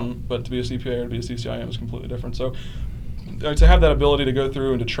an accountant, but to be a CPA or to be a CCIM is completely different. So to have that ability to go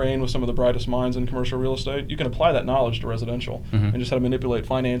through and to train with some of the brightest minds in commercial real estate, you can apply that knowledge to residential, Mhm. and just how to manipulate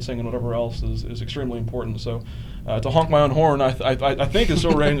financing and whatever else is extremely important. So to honk my own horn, I think it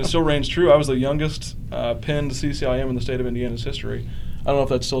still reigns true. I was the youngest pinned CCIM in the state of Indiana's history. I don't know if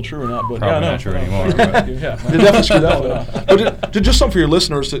that's still true or not, but Probably yeah, not true anymore, but- Yeah, They definitely screwed that one up. But just something for your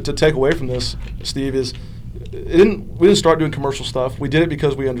listeners to take away from this, Steve, is we didn't start doing commercial stuff. We did it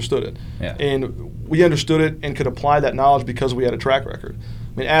because we understood it. Yeah. And we understood it and could apply that knowledge because we had a track record.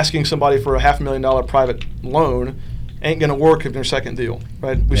 I mean, asking somebody for a $500,000 private loan ain't going to work in their second deal,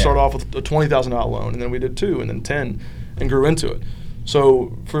 right? We Yeah. started off with a $20,000 loan, and then we did 2, and then 10, and grew into it.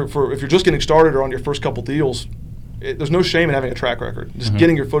 So for if you're just getting started or on your first couple deals, there's no shame in having a track record. Just Mhm.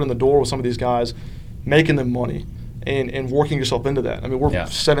 getting your foot in the door with some of these guys, making them money, and working yourself into that. I mean, we're Yeah.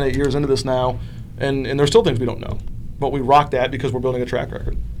 7-8 years into this now, and there's still things we don't know, but we rock that because we're building a track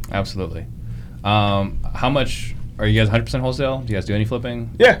record. Absolutely. How much are you guys 100% wholesale? Do you guys do any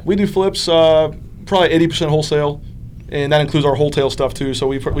flipping? Yeah, we do flips, probably 80% wholesale, and that includes our wholesale stuff too. So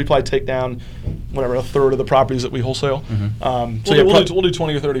we probably take down, whatever, a third of the properties that we wholesale. We'll do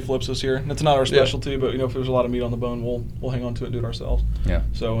 20 or 30 flips this year. That's not our specialty, but if there's a lot of meat on the bone, we'll hang on to it and do it ourselves. Yeah.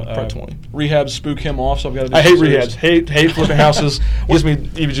 So probably 20. Rehabs spook him off, so I've got to do I hate some rehabs. serious- Hate flipping houses. Gives me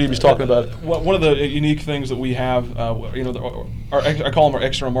EBGBs talking about it. One of the unique things that we have, I call him our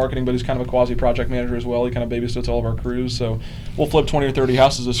external marketing, but he's kind of a quasi project manager as well. He kind of babysits all of our crews. So we'll flip 20 or 30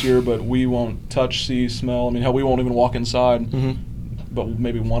 houses this year, but we won't touch, see, smell. I mean, hell, we won't even walk inside. But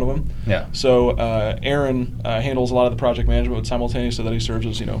maybe one of them. Yeah. So Aaron handles a lot of the project management, but simultaneously that he serves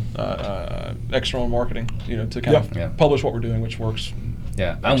as external marketing, to kind of publish what we're doing, which works.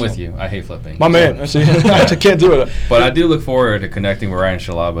 Yeah, I'm with you. I hate flipping. My man. See, I can't do it. But I do look forward to connecting with Ryan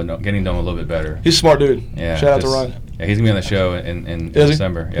Shalaba, getting to know him a little bit better. He's a smart dude. Yeah. Shout out to Ryan. Yeah, he's gonna be on the show in Is he?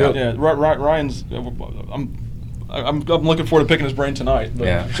 December. Good. Yeah. Yeah, Ryan's. I'm looking forward to picking his brain tonight.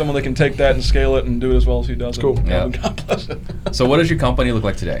 But someone that can take that and scale it and do it as well as he does. Cool. God bless it. So what does your company look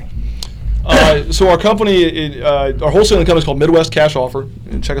like today? So our company, our wholesaling company is called Midwest Cash Offer.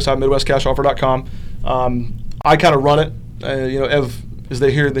 And check us out, MidwestCashOffer.com. I kind of run it. Ev is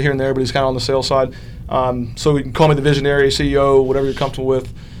here and there, but he's kind of on the sales side. So you can call me the visionary, CEO, whatever you're comfortable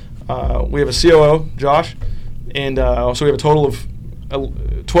with. We have a COO, Josh, and so we have a total of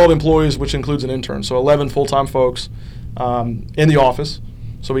 12 employees, which includes an intern. So 11 full-time folks in the office.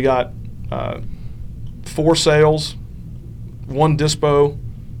 So we got 4 sales, 1 dispo,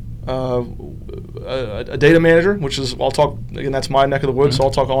 a data manager, which is, I'll talk, again, that's my neck of the woods, so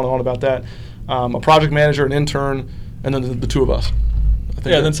I'll talk on and on about that. A project manager, an intern, and then the 2 of us.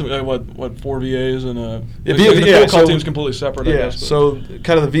 Then some, 4 VAs and the VA call team's completely separate, I guess. So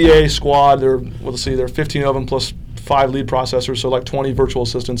kind of the VA squad, there are 15 of them plus 5 lead processors, so like 20 virtual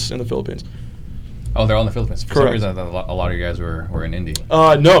assistants in the Philippines. Oh, they're all in the Philippines. For Correct. some reason, I thought a lot of you guys were in India.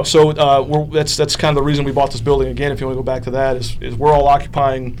 No, so that's kind of the reason we bought this building. Again, if you want to go back to that, is we're all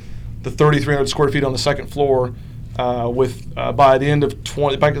occupying the 3,300 square feet on the second floor. By the end of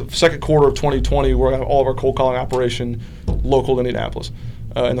by the second quarter of 2020, we're going to have all of our cold calling operation local to Indianapolis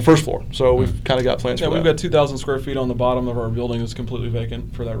in the first floor. So we've kind of got plans for that. We've got 2,000 square feet on the bottom of our building that's completely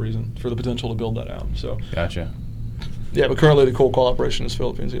vacant for that reason, for the potential to build that out. So Gotcha. Yeah, but currently the cold call operation is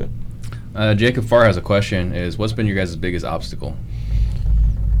Philippines. Yeah. Jacob Farr has a question: what's been your guys' biggest obstacle?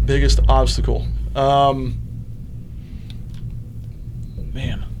 Biggest obstacle.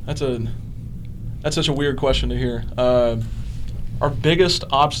 Man, that's such a weird question to hear. Our biggest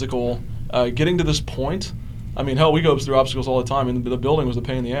obstacle, getting to this point. I mean, hell, we go through obstacles all the time, and the building was a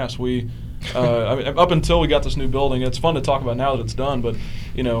pain in the ass. Up until we got this new building, it's fun to talk about now that it's done. But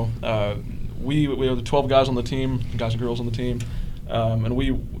we have the 12 guys on the team, guys and girls on the team, and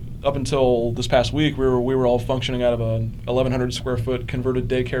we. Up until this past week, we were all functioning out of a 1,100 square foot converted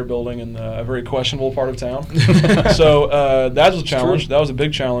daycare building in a very questionable part of town. So that was a challenge. That was a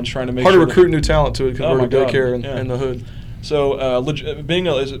big challenge trying to make hard sure to recruit new talent to a converted daycare yeah. in the hood. So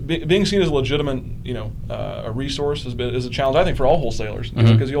being seen as a legitimate, a resource is a challenge, I think, for all wholesalers,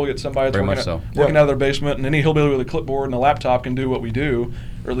 because you'll get somebody that's working out of their basement, and any hillbilly with a clipboard and a laptop can do what we do,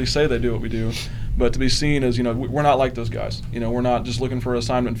 or at least say they do what we do. But to be seen as, we're not like those guys. We're not just looking for an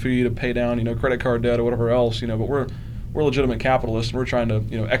assignment fee to pay down, credit card debt or whatever else. But we're legitimate capitalists, and we're trying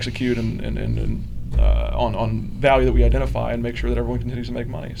to, execute and on value that we identify and make sure that everyone continues to make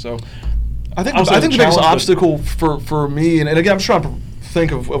money. So. I think the biggest obstacle for me, and again, I'm just trying to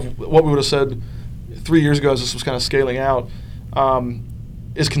think of what we would have said 3 years ago as this was kind of scaling out,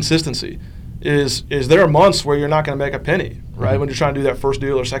 is consistency. Is there are months where you're not going to make a penny, right? When you're trying to do that first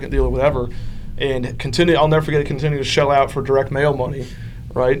deal or second deal or whatever, and I'll never forget, continue to shell out for direct mail money,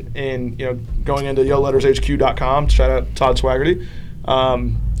 right? And going into YellowLettersHQ.com, shout out Todd Swaggerty,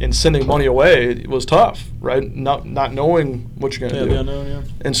 and sending money away was tough, right? Not knowing what you're going to do. Yeah.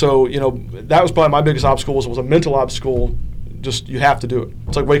 And so, that was probably my biggest obstacle was a mental obstacle. Just, you have to do it.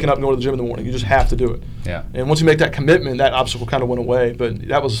 It's like waking up and going to the gym in the morning. You just have to do it. Yeah. And once you make that commitment, that obstacle kind of went away. But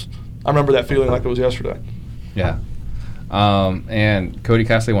I remember that feeling like it was yesterday. Yeah. And Cody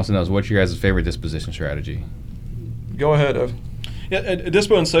Castley wants to know, what's your guys' favorite disposition strategy? Go ahead, Ev. Yeah,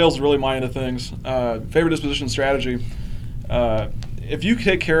 dispo and sales is really my end of things. Favorite disposition strategy. If you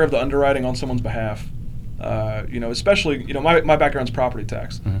take care of the underwriting on someone's behalf, especially, my background's property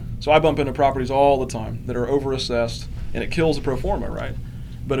tax. So I bump into properties all the time that are overassessed, and it kills the pro forma, right?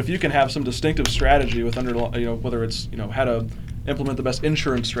 But if you can have some distinctive strategy with whether it's, how to implement the best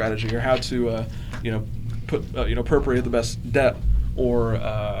insurance strategy or how to, appropriate the best debt or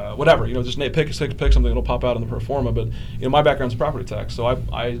whatever. Just pick something that'll pop out in the pro forma. But my background's property tax, so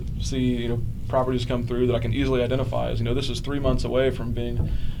I see properties come through that I can easily identify as this is 3 months away from being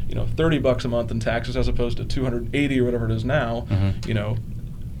 $30 a month in taxes as opposed to $280 or whatever it is now.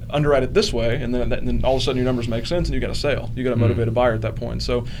 Underwrite it this way, and then all of a sudden your numbers make sense, and you got a sale. You got a motivated buyer at that point.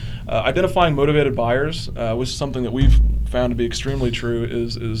 So, identifying motivated buyers was something that we've found to be extremely true.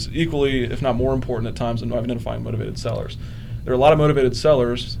 Is equally, if not more important at times, than identifying motivated sellers. There are a lot of motivated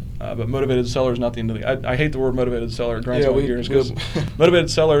sellers, but motivated sellers not the end of the. I hate the word motivated seller. It grinds my gears because motivated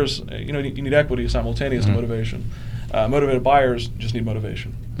sellers, you need equity simultaneous to motivation. Motivated buyers just need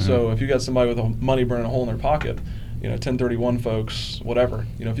motivation. So if you got somebody with money burning a hole in their pocket, 1031 folks, whatever.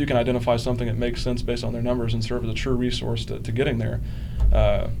 If you can identify something that makes sense based on their numbers and serve as a true resource to getting there,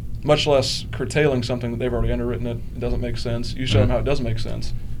 much less curtailing something that they've already underwritten it doesn't make sense. You show them how it does make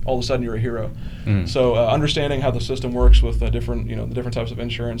sense. All of a sudden, you're a hero. So understanding how the system works with the different types of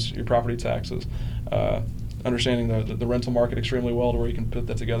insurance, your property taxes, understanding the rental market extremely well to where you can put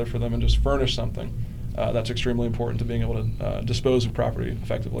that together for them and just furnish something. That's extremely important to being able to dispose of property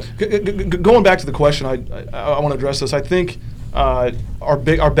effectively. Going back to the question, I want to address this. I think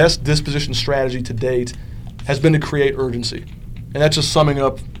our best disposition strategy to date has been to create urgency, and that's just summing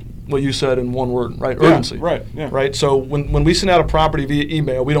up what you said in one word, right? Urgency. Right. Yeah. Right. So when we send out a property via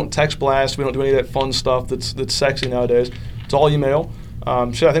email, we don't text blast. We don't do any of that fun stuff that's sexy nowadays. It's all email. I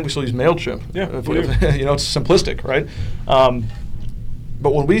think we still use MailChimp. Yeah. It's simplistic, right?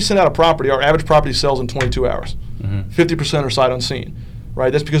 But when we send out a property, our average property sells in 22 hours. 50% are sight unseen,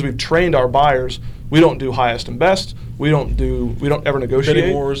 right? That's because we've trained our buyers. We don't do highest and best. We don't ever negotiate.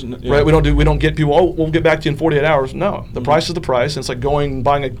 Bidding wars, right? We don't get people. Oh, we'll get back to you in 48 hours. No, the price is the price. And it's like going and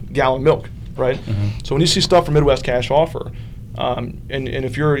buying a gallon of milk, right? So when you see stuff from Midwest Cash Offer, and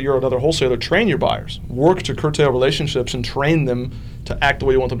if you're another wholesaler, train your buyers. Work to curtail relationships and train them to act the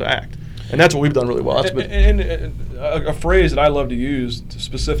way you want them to act. And that's what we've done really well. And a phrase that I love to use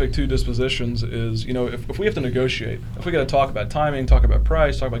specific to dispositions is, if we have to negotiate, if we got to talk about timing, talk about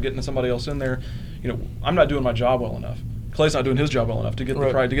price, talk about getting somebody else in there, I'm not doing my job well enough. Clay's not doing his job well enough to get the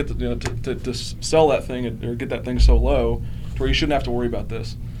price, to get to sell that thing or get that thing so low to where you shouldn't have to worry about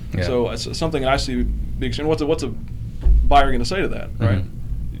this. Yeah. So it's something I see being. What's a buyer going to say to that, right?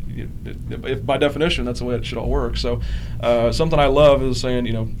 If by definition that's the way it should all work. So something I love is saying,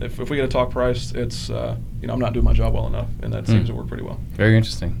 if we got to talk price, it's I'm not doing my job well enough, and that seems to work pretty well. Very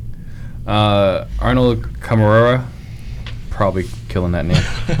interesting. Arnold Camarera, probably killing that name.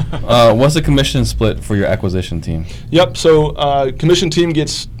 What's the commission split for your acquisition team? Yep. So commission team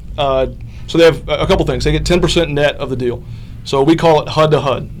gets so they have a couple things. They get 10% net of the deal. So we call it HUD to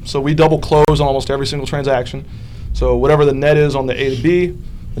HUD. So we double close on almost every single transaction. So whatever the net is on the A to B,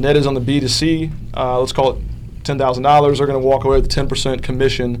 the net is on the B to C. Let's call it $10,000. They're going to walk away with 10%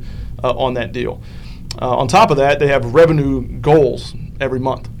 commission on that deal. On top of that, they have revenue goals every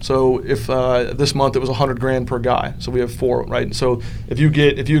month. So if this month it was $100,000 per guy, so we have 4, right? So if you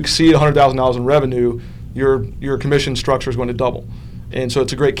exceed $100,000 in revenue, your commission structure is going to double. And so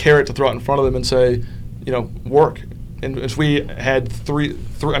it's a great carrot to throw out in front of them and say, work. And if we had three,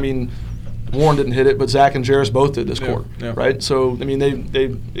 Warren didn't hit it, but Zach and Jairus both did this quarter, right? So,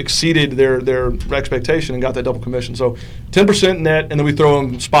 they exceeded their expectation and got that double commission. So 10% net, and then we throw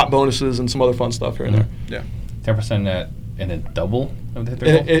them spot bonuses and some other fun stuff here and there. Yeah. 10% net, and it double?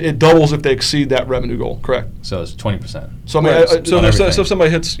 It doubles if they exceed that revenue goal, correct. So it's 20%. So, so if somebody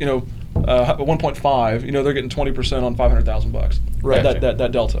hits, 1.5, they're getting 20% on $500,000. Right.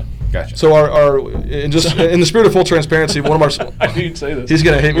 That delta. Gotcha. So just in the spirit of full transparency, one of our I knew you'd say this. He's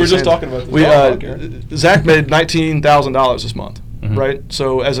gonna hate me. We were just talking about this. Zach made $19,000 this month, right?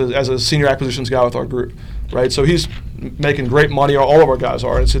 So as a senior acquisitions guy with our group, right? So he's making great money. All of our guys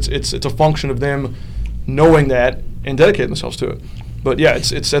are. It's a function of them knowing that and dedicating themselves to it. But yeah,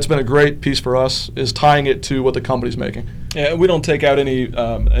 that's been a great piece for us, is tying it to what the company's making. Yeah, we don't take out any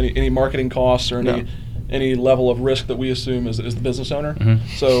marketing costs or any level of risk that we assume as the business owner.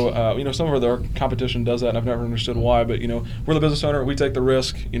 So some of our competition does that, and I've never understood why. But we're the business owner, we take the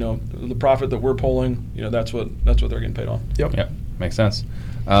risk. The profit that we're pulling, that's what they're getting paid on. Yep, makes sense.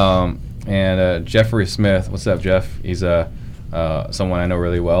 And Jeffrey Smith, what's up, Jeff? He's someone I know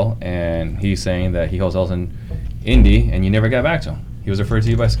really well, and he's saying that he wholesales in Indy, and you never got back to him. He was referred to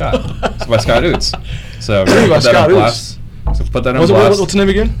you by Scott, by Scott Oots. So put that on blast. So put that on blast. What's the name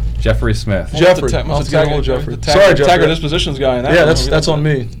again? Jeffrey Smith. Jeffrey. Sorry, Jeffrey. Tag our dispositions guy in that. Yeah, that's on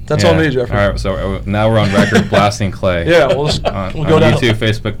me. That's on me, Jeffrey. All right, so now we're on record blasting Clay. Yeah, we'll go down YouTube,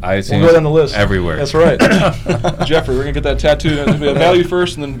 Facebook, iTunes. We'll go down the list. Everywhere. That's right. Jeffrey, we're gonna get that tattooed. It'll be a value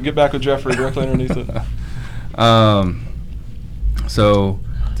first, and then get back with Jeffrey directly underneath it. So,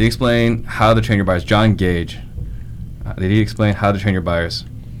 did he explain how to train your buyers? John Gage. Did he explain how to train your buyers?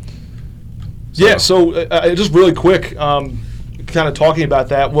 Yeah, so just really quick, kind of talking about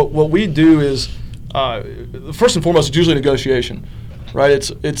that, what we do is, first and foremost, it's usually negotiation, right?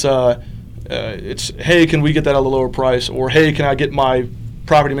 It's hey, can we get that at a lower price? Or, hey, can I get my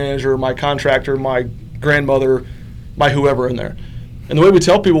property manager, my contractor, my grandmother, my whoever in there? And the way we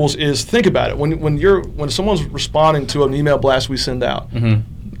tell people is think about it. When someone's responding to an email blast we send out,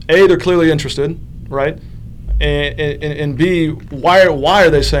 A, they're clearly interested, right? And B, why are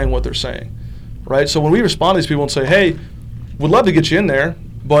they saying what they're saying, right? So when we respond to these people and say, hey, we'd love to get you in there,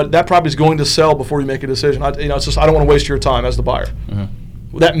 but that property is going to sell before you make a decision. It's just I don't want to waste your time as the buyer.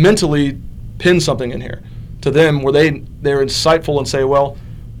 That mentally pins something in here to them where they're insightful and say, well,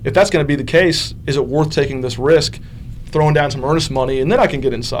 if that's going to be the case, is it worth taking this risk, throwing down some earnest money, and then I can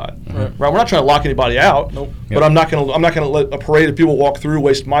get inside. Right? We're not trying to lock anybody out, but I'm not going to let a parade of people walk through,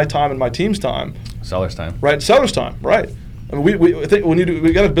 waste my time and my team's time. Seller's time. Right, seller's time. Right. I mean, we think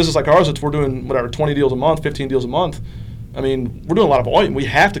we got a business like ours that's we're doing 20 deals a month, 15 deals a month. I mean, we're doing a lot of volume. We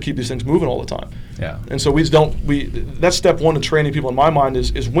have to keep these things moving all the time. Yeah. And so that's step one in training people in my mind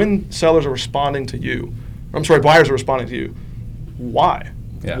is when sellers are responding to you. Buyers are responding to you. Why?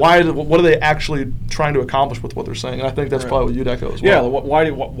 Yeah. What are they actually trying to accomplish with what they're saying? And I think that's probably what UDECO as well.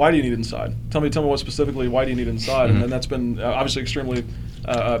 Yeah. Why do you need inside? Tell me what specifically. Why do you need inside? And then that's been obviously extremely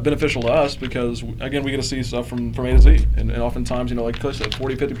beneficial to us because again we get to see stuff from A to Z, and oftentimes like Cliff said,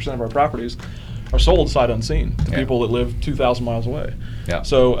 40-50% of our properties are sold sight unseen to people that live 2,000 miles away. Yeah.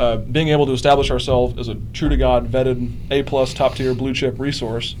 So being able to establish ourselves as a true to God vetted A+ top tier blue chip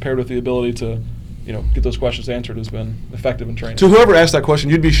resource paired with the ability to get those questions answered has been effective in training. To whoever asked that question,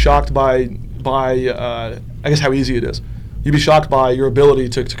 you'd be shocked by I guess how easy it is. You'd be shocked by your ability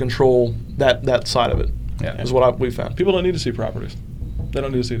to control that side of it. Yeah. Is what we've found. People don't need to see properties. They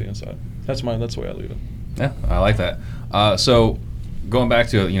don't need to see the inside. That's the way I leave it. Yeah, I like that. So going back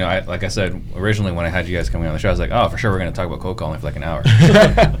to, like I said, originally when I had you guys coming on the show, I was like, oh, for sure we're going to talk about cold calling for like an hour.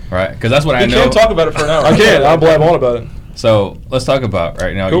 Right? Because that's what I know. You can't talk about it for an hour. I can. I'll blab on about it. So let's talk about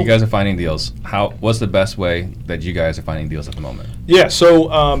right now. Cool. You guys are finding deals. What's the best way that you guys are finding deals at the moment? Yeah. So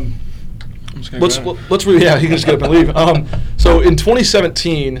let's you can just get up and leave. So in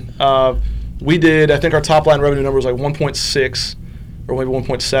 2017, we did. I think our top line revenue number was like 1.6 or maybe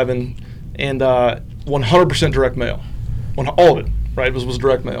 1.7, and 100% direct mail. All of it, right? Was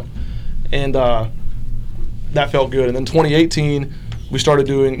direct mail, and that felt good. And then 2018, we started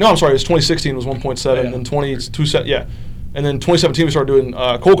doing. No, I'm sorry. It was 2016 was 1.7, and then 2017, yeah. And then 2017 we started doing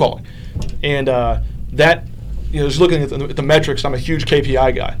cold calling, and that just looking at the metrics, I'm a huge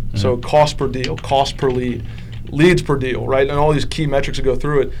KPI guy. So cost per deal, cost per lead, leads per deal, right, and all these key metrics that go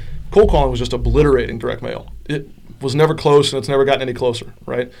through it. Cold calling was just obliterating direct mail. It was never close, and it's never gotten any closer,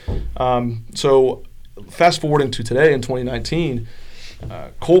 right? So fast forwarding to today in 2019,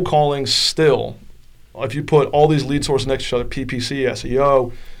 cold calling still, if you put all these lead sources next to each other, PPC,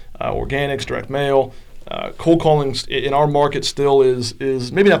 SEO, organics, direct mail. Cold calling in our market still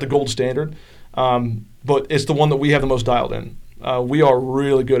is maybe not the gold standard, but it's the one that we have the most dialed in. We are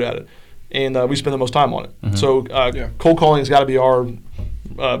really good at it, and we spend the most time on it. So cold calling has got to be our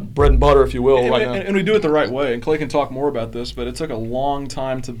bread and butter, if you will, right now. And we do it the right way. And Clay can talk more about this, but it took a long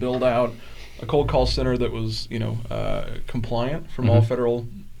time to build out a cold call center that was compliant from all federal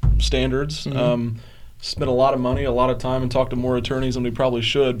standards. Spent a lot of money, a lot of time, and talked to more attorneys than we probably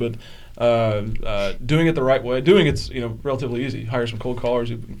should, but doing it the right way. Doing it's relatively easy. Hire some cold callers.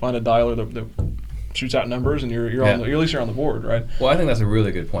 You can find a dialer that shoots out numbers, and you're at least you're on the board, right? Well, I think that's a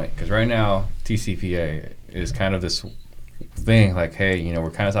really good point because right now TCPA is kind of this thing like, hey, we're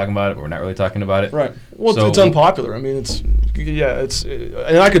kind of talking about it, but we're not really talking about it. Right. Well, it's unpopular. I mean, it's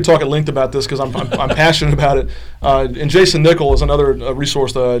and I could talk at length about this because I'm passionate about it. And Jason Nickel is another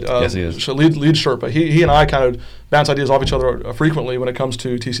resource. Yes, he is. Lead Sherpa. He and I kind of bounce ideas off each other frequently when it comes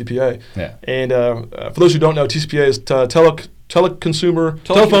to TCPA. Yeah. And for those who don't know, TCPA is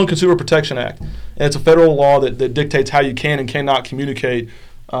Telephone Consumer Protection Act, and it's a federal law that dictates how you can and cannot communicate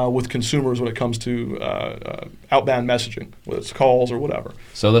with consumers when it comes to outbound messaging, whether it's calls or whatever.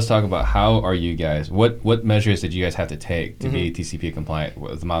 So let's talk about how are you guys, what measures did you guys have to take to be TCPA compliant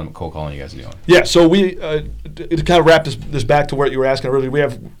with the amount of cold calling you guys are doing? Yeah, so we, to kind of wrap this back to what you were asking earlier, we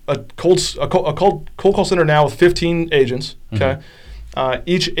have a cold call center now with 15 agents, okay?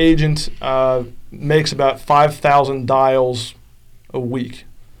 Each agent makes about 5,000 dials a week.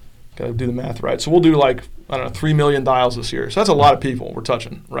 Got to do the math right. So we'll do 3 million dials this year. So that's a lot of people we're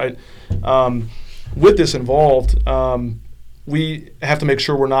touching, right? With this involved, we have to make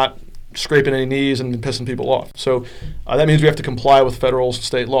sure we're not scraping any knees and pissing people off. So that means we have to comply with federal,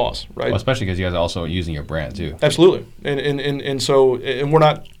 state laws, right? Well, especially because you guys are also using your brand too. Absolutely, and so we're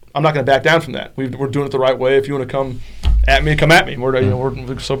not. I'm not going to back down from that. We're doing it the right way. If you want to come at me, come at me.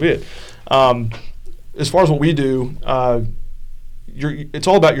 So be it. As far as what we do, it's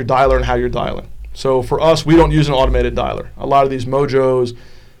all about your dialer and how you're dialing. So for us, we don't use an automated dialer. A lot of these Mojos,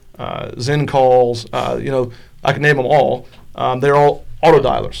 Zen calls, I can name them all. They're all auto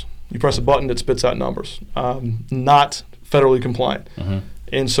dialers. You press a button, it spits out numbers. Not federally compliant. Mm-hmm.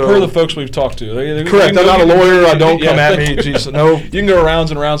 And so, per the folks we've talked to, correct. I'm not a lawyer. I don't come at me. Jeez, no. You can go rounds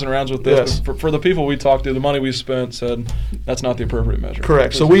and rounds and rounds with this. Yes. But for the people we talked to, the money we spent said that's not the appropriate measure.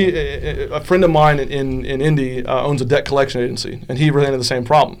 Correct. So a friend of mine in Indy owns a debt collection agency, and he ran into the same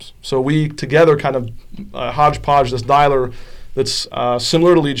problems. So we together kind of hodgepodge this dialer that's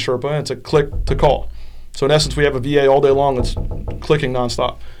similar to Lead Sherpa. It's a click to call. So in essence, we have a VA all day long that's clicking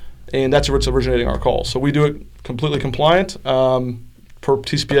nonstop, and that's what's originating our calls. So we do it completely compliant. Per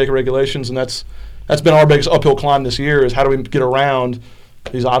TCPA regulations, and that's been our biggest uphill climb this year is how do we get around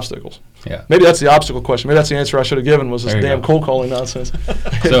these obstacles. Yeah. Maybe that's the obstacle question. Maybe that's the answer I should have given was this damn cold calling nonsense.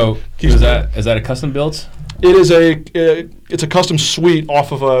 So is that a custom built? It is it's a custom suite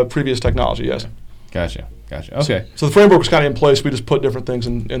off of a previous technology, yes. Gotcha. Okay. So the framework was kind of in place. We just put different things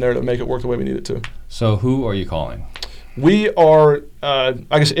in there to make it work the way we need it to. So who are you calling? We are, I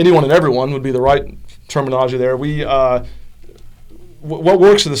guess anyone and everyone would be the right terminology there. We what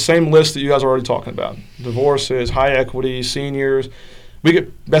works is the same list that you guys are already talking about. Divorces, high equity, seniors. We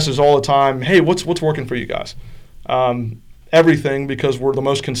get messages all the time, hey, what's working for you guys? Everything, because we're the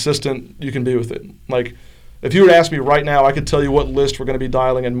most consistent you can be with it. Like, if you were to ask me right now, I could tell you what list we're going to be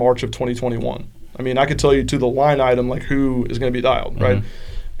dialing in March of 2021. I mean, I could tell you to the line item, like who is going to be dialed, right?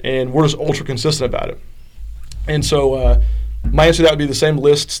 And we're just ultra consistent about it. And so my answer to that would be the same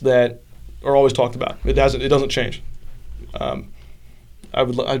lists that are always talked about. It doesn't change. I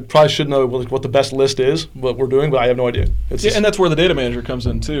probably should know what the best list is, what we're doing, but I have no idea. And that's where the data manager comes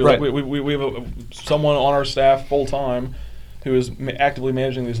in too. Right. Like we have someone on our staff full time who is actively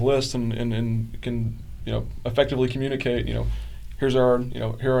managing these lists and can effectively communicate. Here's our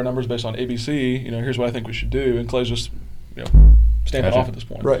here are our numbers based on ABC. Here's what I think we should do. And Clay's just standing off at this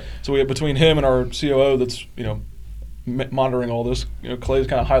point. Right. So we have between him and our COO that's monitoring all this. Clay's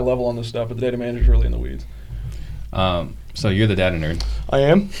kind of high level on this stuff, but the data manager's really in the weeds. So you're the data nerd. I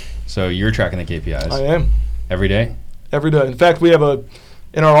am. So you're tracking the KPIs. I am. Every day? Every day. In fact, we have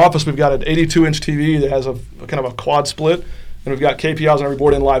in our office, we've got an 82-inch TV that has a kind of a quad split, and we've got KPIs on every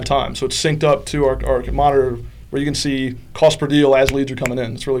board in live time. So it's synced up to our monitor where you can see cost per deal as leads are coming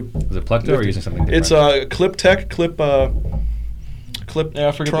in. It's really. Is it Plecto or are you using something different? It's Clip Tech, Yeah,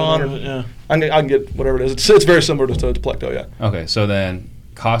 I forget Tron. I can get whatever it is. It's very similar to Plecto, yeah. Okay, so then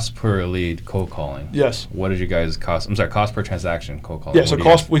cost per lead cold calling. Yes. What is your guys' cost? I'm sorry, cost per transaction cold calling. Yeah, so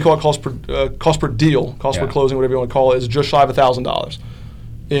we call it cost per deal, cost per closing, whatever you want to call it, is just shy of $1,000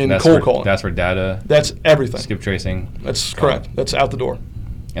 in cold calling. That's for data. That's everything. Skip tracing. That's correct. That's out the door.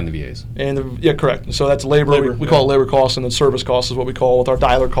 And the VAs. Yeah, correct. So that's labor. We call it labor costs, and then service costs is what we call with our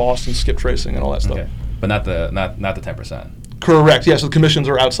dialer costs and skip tracing and all that stuff. Okay, but not the 10%. Correct. Yeah, so the commissions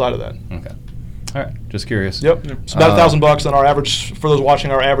are outside of that. Okay. All right. Just curious. Yep. It's about $1,000, and our average for those watching,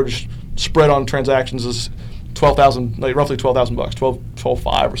 our average spread on transactions is roughly $12,000,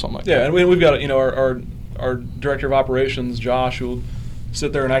 $12,500 or something like that. Yeah, and we've got our director of operations, Josh, who will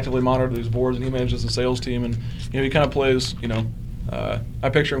sit there and actively monitor these boards, and he manages the sales team, and he kind of plays. I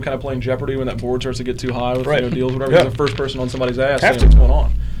picture him kind of playing Jeopardy when that board starts to get too high with deals, whatever. Yeah. He's the first person on somebody's ass saying what's going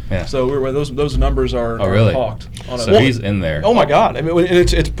on. Yeah. So those numbers are really? hawked. So he's in there. Oh my God! I mean,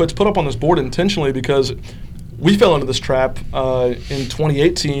 it's put up on this board intentionally because we fell into this trap in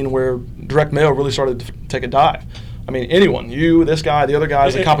 2018 where direct mail really started to take a dive. I mean, anyone, you, this guy, the other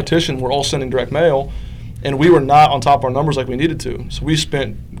guys, the competition, were all sending direct mail, and we were not on top of our numbers like we needed to. So we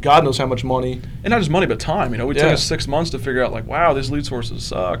spent God knows how much money. And not just money, but time. We took us 6 months to figure out, wow, these lead sources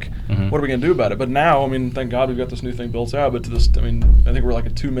suck. Mm-hmm. What are we going to do about it? But now, thank God we've got this new thing built out. But I think we're like a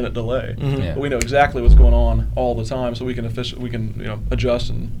 2-minute delay. Mm-hmm. Yeah. But we know exactly what's going on all the time, so we can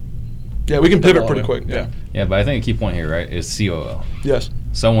adjust and. Yeah, we can pivot pretty quick. Yeah. Yeah, but I think a key point here, right, is COO. Yes.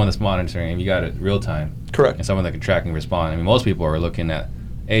 Someone that's monitoring, you got it real time. Correct. And someone that can track and respond. Most people are looking at,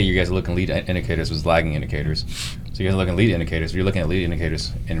 you guys are looking lead indicators with lagging indicators. So you guys are looking at lead indicators. You're looking at lead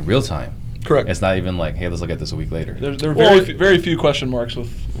indicators in real time. Correct. It's not even like, hey, let's look at this a week later. There are very few question marks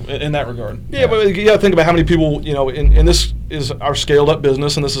in that regard. Yeah, but you got to think about how many people, and this is our scaled up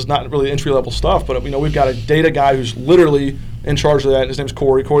business, and this is not really entry level stuff, but we've got a data guy who's literally in charge of that. His name's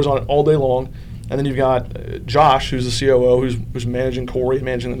Corey. Corey's on it all day long, And then you've got Josh, who's the COO, who's managing Corey,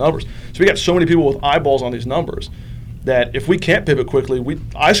 managing the numbers. So we got so many people with eyeballs on these numbers that if we can't pivot quickly,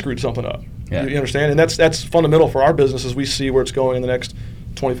 I screwed something up. Yeah. You understand? And that's fundamental for our business as we see where it's going in the next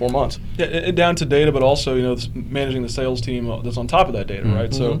 24 months. Yeah, down to data, but also managing the sales team that's on top of that data,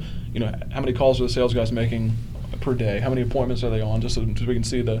 right? So how many calls are the sales guys making per day? How many appointments are they on? Just so we can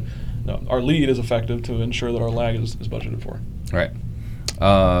see our lead is effective to ensure that our lag is budgeted for. Right.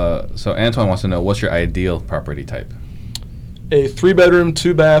 So Antoine wants to know, what's your ideal property type? A 3-bedroom,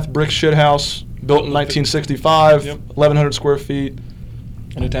 2-bath brick shit house built in 1965, 1,100 square feet.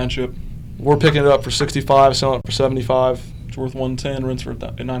 In a township. We're picking it up for 65, selling it for 75. It's worth 110, rents for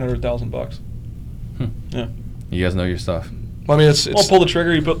 $900,000. Yeah. You guys know your stuff. I mean, it's pull the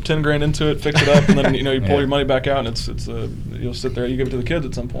trigger. You put $10,000 into it, fix it up, and then you pull your money back out, and it's you'll sit there. You give it to the kids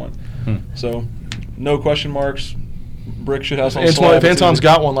at some point. So, no question marks. Brick shit house on slab. If Anton's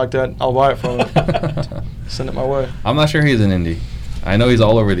got one like that, I'll buy it from him. Send it my way. I'm not sure he's in Indy. I know he's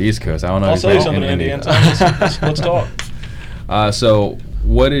all over the East Coast. I don't know. I'll if tell he's you something, in Andy. Indy. Let's talk. So,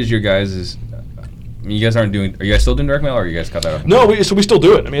 what is your guys'? You guys aren't doing. Are you guys still doing direct mail, or you guys cut that off? No, we still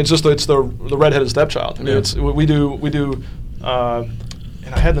do it. I mean, it's the redheaded stepchild. I mean, we do.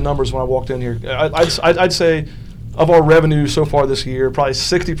 And I had the numbers when I walked in here. I'd say of our revenue so far this year, probably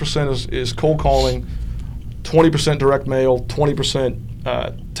 60% is cold calling, 20% direct mail, 20%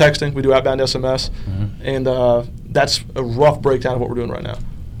 texting. We do outbound SMS, and that's a rough breakdown of what we're doing right now.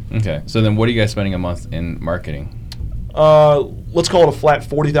 Okay, so then what are you guys spending a month in marketing? Let's call it a flat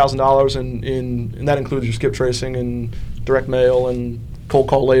 $40,000, and that includes your skip tracing and direct mail and cold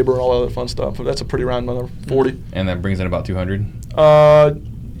call labor and all that other fun stuff. That's a pretty round number, 40. And that brings in about 200. Give or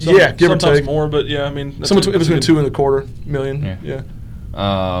take. Sometimes more, but yeah, I mean, it was between $2.25 million. Yeah.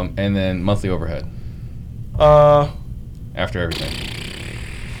 And then monthly overhead. After everything.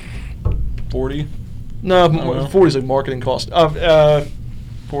 40. No, 40 is a marketing cost. 40,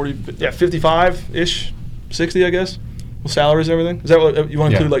 55-ish, 60, I guess. With salaries and everything. Is that what you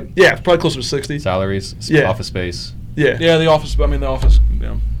want to include? Probably closer to 60. Salaries, office space. Yeah. Yeah, the office. I mean, the office.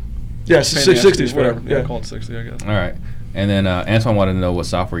 Yeah, 60 is whatever. fair. Yeah, call it 60, I guess. All right. And then Antoine wanted to know what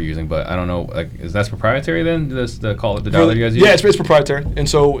software you're using, but I don't know. Like, is that proprietary then? The dial that you guys use? Yeah, it's proprietary. And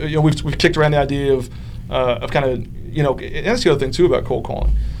so we've kicked around the idea of kind of and that's the other thing too about cold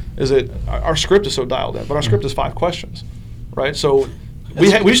calling, is that our script is so dialed in, but our script is 5 questions, right? So we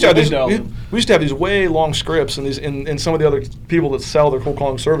used to have these way long scripts, and some of the other people that sell their cold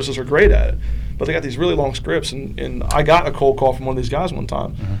calling services are great at it, but they got these really long scripts. And I got a cold call from one of these guys one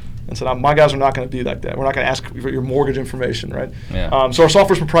time. And said, my guys are not going to be like that. We're not going to ask for your mortgage information, right? Yeah. So our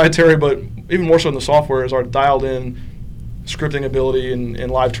software is proprietary, but even more so than the software is our dialed-in scripting ability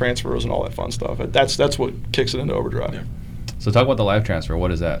and live transfers and all that fun stuff. That's what kicks it into overdrive. Yeah. So talk about the live transfer.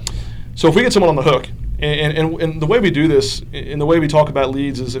 What is that? So if we get someone on the hook, and the way we do this, and the way we talk about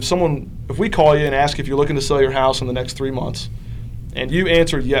leads is if we call you and ask if you're looking to sell your house in the next 3 months, and you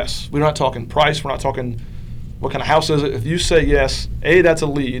answered yes, we're not talking price, we're not talking what kind of house is it? If you say yes, A, that's a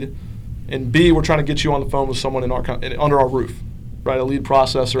lead, and B, we're trying to get you on the phone with someone under our roof, right? A lead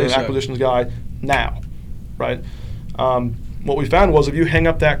processor, an acquisitions guy now, right? What we found was if you hang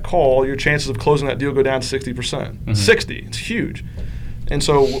up that call, your chances of closing that deal go down to 60%. 60, it's huge. And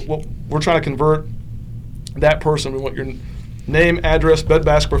so we're trying to convert that person. We want your name, address, bed,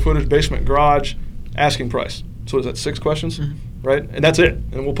 bath, square footage, basement, garage, asking price. So is that 6 questions, right? And that's it.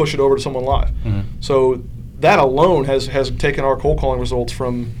 And we'll push it over to someone live. So that alone has taken our cold calling results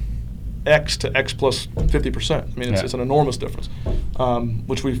from X to X plus 50%. I mean, it's an enormous difference,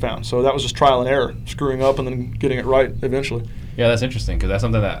 which we found. So that was just trial and error, screwing up and then getting it right eventually. Yeah, that's interesting because that's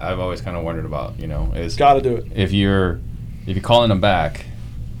something that I've always kind of wondered about. Is got to do it. If you're calling them back,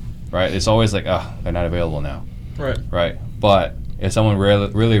 right? It's always like, they're not available now. Right. Right. But if someone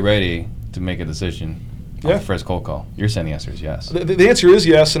really ready to make a decision. Yeah. First cold call. You're saying the answer is yes. The answer is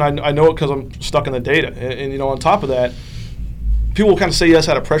yes, and I know it because I'm stuck in the data. And on top of that, people will kind of say yes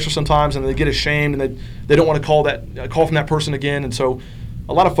out of pressure sometimes, and they get ashamed, and they don't want to call from that person again. And so,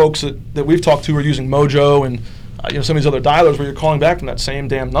 a lot of folks that we've talked to are using Mojo and some of these other dialers where you're calling back from that same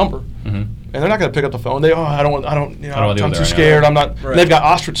damn number, and they're not going to pick up the phone. I'm too scared. I'm not. Right. They've got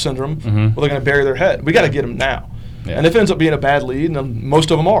ostrich syndrome, where they're going to bury their head. We got to get them now. Yeah. And if it ends up being a bad lead, and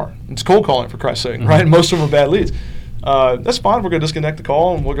most of them are, it's cold calling for Christ's sake, right? Most of them are bad leads. That's fine. We're going to disconnect the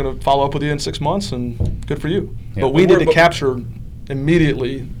call, and we're going to follow up with you in 6 months, and good for you. Yeah. But we need to capture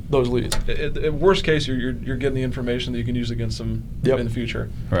immediately those leads. At worst case, you're getting the information that you can use against them in the future.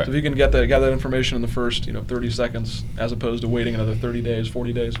 Right. So if you can get that information in the first 30 seconds, as opposed to waiting another 30 days,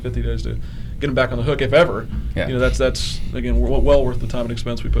 40 days, 50 days to get them back on the hook, if ever, that's again well worth the time and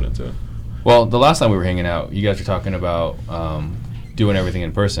expense we put into it. Well, the last time we were hanging out, you guys were talking about doing everything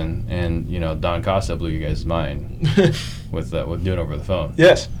in person, and Don Costa blew you guys' mind with doing it over the phone.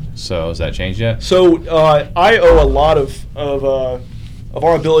 Yes. So has that changed yet? So I owe a lot of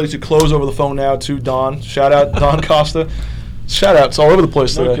our ability to close over the phone now to Don. Shout out Don Costa. Shout outs all over the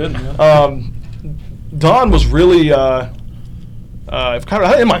place today. Kidding, yeah. Don was really kind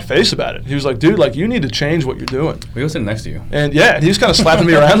of in my face about it. He was like, dude, like, you need to change what you're doing. We were sitting next to you. And yeah, he was kind of slapping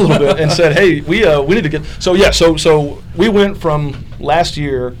me around a little bit and said, hey, we need to get. So we went from last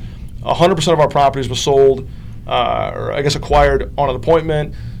year, 100% of our properties were sold, or I guess acquired on an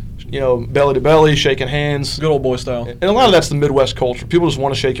appointment, belly to belly, shaking hands. Good old boy style. And a lot of that's the Midwest culture. People just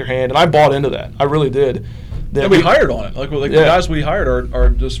want to shake your hand, and I bought into that. I really did. And we hired on it. Like the guys we hired are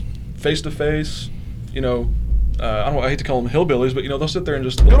just face to face, I hate to call them hillbillies, but they'll sit there and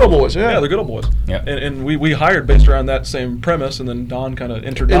just good old boys. Yeah, they're good old boys. Yeah. And we hired based around that same premise, and then Don kind of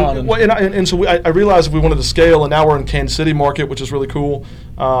entered Don. So I realized if we wanted to scale, and now we're in Kansas City market, which is really cool,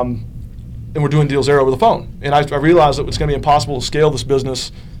 and we're doing deals there over the phone. And I realized that it's going to be impossible to scale this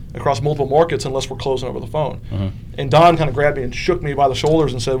business across multiple markets unless we're closing over the phone. Mm-hmm. And Don kind of grabbed me and shook me by the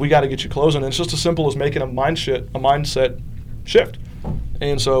shoulders and said, we got to get you closing. And it's just as simple as making a mindset shift.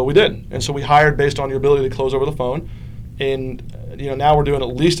 And so we did. And so we hired based on your ability to close over the phone. And now we're doing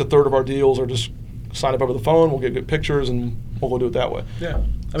at least a third of our deals are just sign up over the phone. We'll get good pictures and we'll go do it that way. Yeah.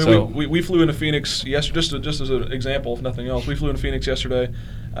 I mean, we flew into Phoenix yesterday, just as an example, if nothing else. We flew into Phoenix yesterday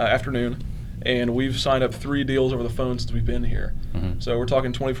afternoon, and we've signed up 3 deals over the phone since we've been here. Mm-hmm. So we're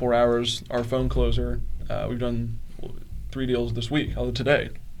talking 24 hours. Our phone closer, we've done 3 deals this week,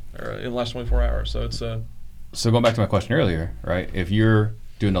 today, or in the last 24 hours. So it's So going back to my question earlier, right? If you're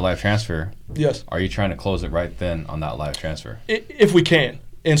doing the live transfer, yes, are you trying to close it right then on that live transfer? If we can.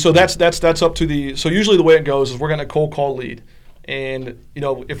 And so that's up to the. So usually the way it goes is we're going to cold call lead, and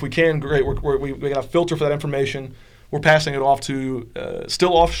if we can, great. We got to filter for that information. We're passing it off to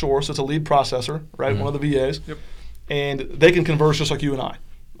still offshore, so it's a lead processor, right? Mm-hmm. One of the VAs, yep. And they can converse just like you and I.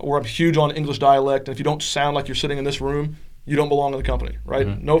 We're huge on English dialect, and if you don't sound like you're sitting in this room, you don't belong in the company, right?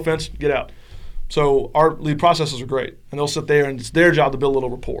 Mm-hmm. No offense, get out. So our lead processors are great, and they'll sit there, and it's their job to build a little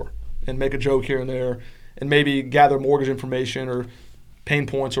rapport and make a joke here and there, and maybe gather mortgage information or pain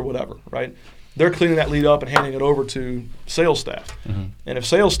points or whatever, right? They're cleaning that lead up and handing it over to sales staff. Mm-hmm. And if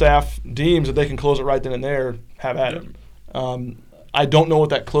sales staff deems that they can close it right then and there, have at it. I don't know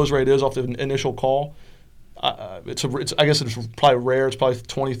what that close rate is off the initial call. I guess it's probably rare. It's probably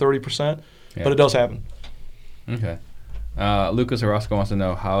 20, 30%, but it does happen. Okay. Lucas Orozco wants to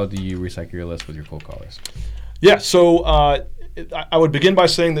know, how do you recycle your list with your cold callers? Yeah, so I would begin by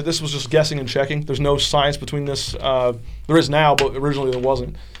saying that this was just guessing and checking. There's no science between this. There is now, but originally there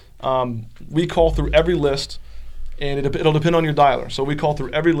wasn't. We call through every list, and it'll depend on your dialer. So we call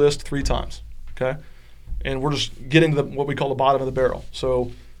through every list 3 times, okay? And we're just getting to what we call the bottom of the barrel.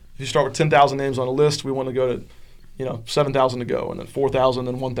 So if you start with 10,000 names on a list, we want to go to 7,000 to go, and then 4,000,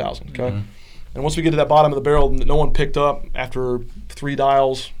 and 1,000, okay? Mm-hmm. And once we get to that bottom of the barrel, no one picked up after 3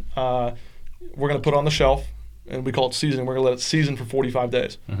 dials, we're going to put it on the shelf, and we call it seasoning. We're going to let it season for 45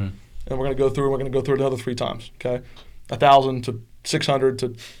 days. Mm-hmm. And we're going to go through it another 3 times, okay? 1,000 to 600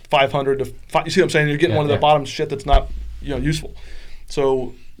 to 500 to 5. You see what I'm saying? You're getting one of the bottom shit that's not useful.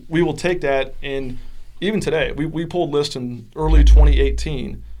 So we will take that, and even today, we pulled lists in early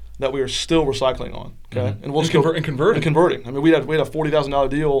 2018 that we are still recycling on, okay? Mm-hmm. And we'll converting. I mean, we had a $40,000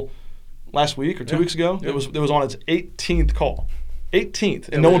 deal last week or 2 weeks ago. It was on its 18th call. 18th,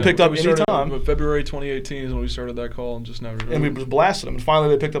 and no one picked up any time. February 2018 is when we started that call, and just never. And we just blasted them, and finally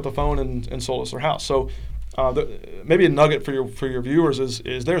they picked up the phone and sold us their house. So maybe a nugget for your viewers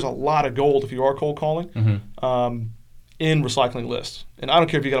is there's a lot of gold if you are cold calling in recycling lists. And I don't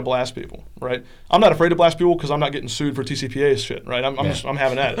care if you got to blast people, right? I'm not afraid to blast people because I'm not getting sued for TCPA shit, right? I'm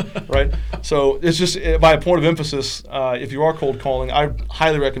having at it, right? So it's just by a point of emphasis, if you are cold calling, I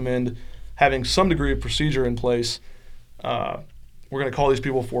highly recommend having some degree of procedure in place. We're going to call these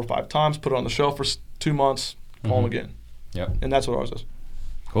people 4 or 5 times, put it on the shelf for 2 months, call them again. Yep. And that's what ours is.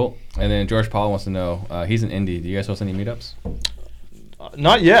 Cool. And then George Paul wants to know, he's in Indy. Do you guys host any meetups?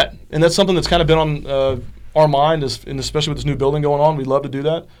 Not yet. And that's something that's kind of been on our mind, and especially with this new building going on. We'd love to do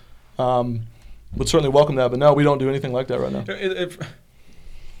that. Would certainly welcome that. But no, we don't do anything like that right now.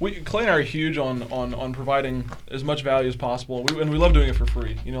 Clay and I are huge on providing as much value as possible. And we love doing it for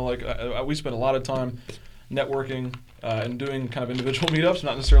free. We spend a lot of time networking and doing kind of individual meetups,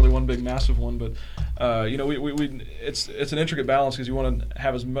 not necessarily one big massive one, but it's an intricate balance because you want to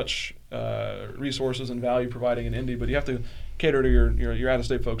have as much resources and value providing in Indy, but you have to cater to your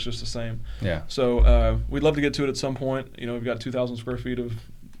out-of-state folks just the same. Yeah. So we'd love to get to it at some point. We've got 2,000 square feet of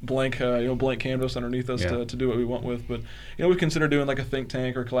blank canvas underneath us to do what we want with. But we consider doing like a think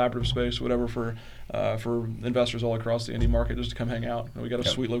tank or collaborative space, whatever, for investors all across the Indy market just to come hang out. And we got a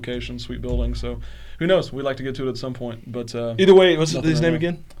sweet location, sweet building. So who knows? We'd like to get to it at some point. But either way, what's his name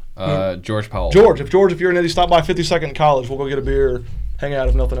again? George Powell. George, if you're in Indy, stop by 52nd College. We'll go get a beer, hang out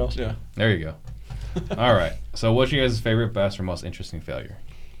if nothing else. Yeah. There you go. All right. So what's your guys' favorite, best, or most interesting failure?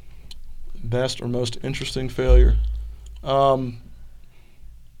 Best or most interesting failure? We're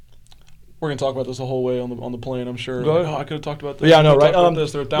gonna talk about this the whole way on the plane, I'm sure. Go ahead. I could have talked about this. Yeah, I know, right? There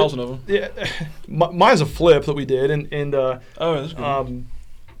are 1,000 of them. Yeah, mine's a flip that we did, and that's good.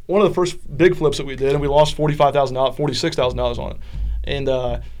 One of the first big flips that we did, and we lost $46,000 on it, and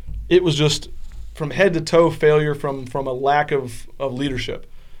it was just from head to toe failure from a lack of leadership,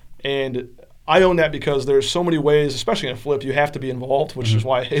 and I own that because there's so many ways, especially in a flip, you have to be involved, which is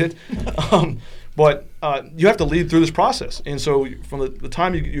why I hate it. But you have to lead through this process. And so from the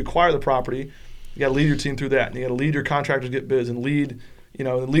time you acquire the property, you got to lead your team through that. And you got to lead your contractors to get bids and lead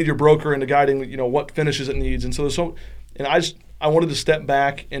your broker into guiding, what finishes it needs. And so I wanted to step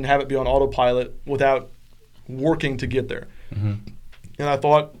back and have it be on autopilot without working to get there. Mm-hmm. And I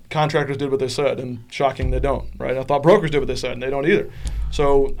thought contractors did what they said, and shocking, they don't, right? I thought brokers did what they said, and they don't either.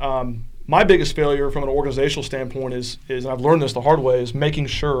 So my biggest failure from an organizational standpoint is, and I've learned this the hard way, is making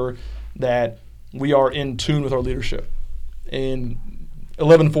sure that we are in tune with our leadership. And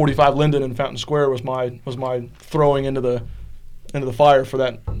 1145 Linden in Fountain Square was my throwing into the fire for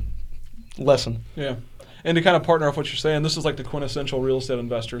that lesson. Yeah. And to kind of partner off what you're saying, this is like the quintessential real estate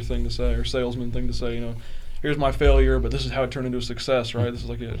investor thing to say, or salesman thing to say, here's my failure, but this is how it turned into a success, right? This is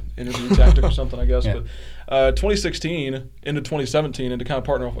like an interview tactic or something, I guess. Yeah. But 2016 into 2017, and to kind of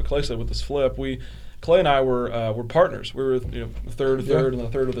partner off what Clay said with this flip, Clay and I were partners. We were a third, and a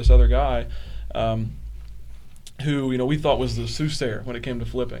third with this other guy, who we thought was the soothsayer when it came to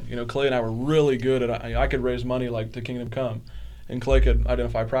flipping. Clay and I were really good at. I could raise money like to Kingdom Come, and Clay could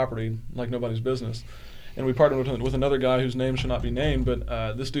identify property like nobody's business. And we partnered with another guy whose name should not be named, but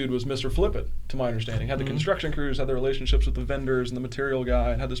this dude was Mr. Flip It, to my understanding. Had the construction crews, had the relationships with the vendors and the material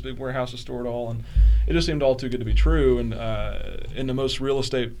guy, and had this big warehouse to store it all. And it just seemed all too good to be true. And in the most real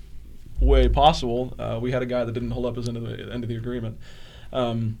estate way possible, we had a guy that didn't hold up his end of the agreement.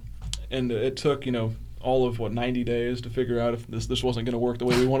 And it took, all of 90 days to figure out if this wasn't going to work the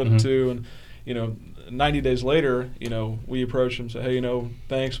way we wanted it to. And 90 days later, we approached him and said, hey,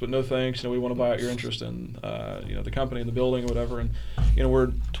 thanks, but no thanks. We want to buy out your interest in, the company and the building or whatever. And,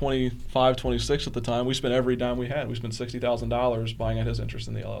 we're 25, 26 at the time. We spent every dime we had. We spent $60,000 buying out his interest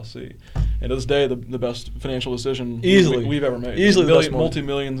in the LLC. And to this day, the best financial decision we've ever made. Easily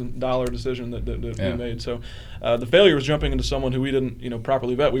multi-million-dollar decision that we made. So the failure was jumping into someone who we didn't,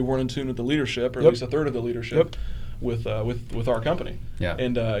 properly vet. We weren't in tune with the leadership, or at least a third of the leadership. With our company,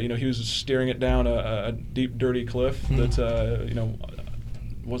 and he was steering it down a deep, dirty cliff that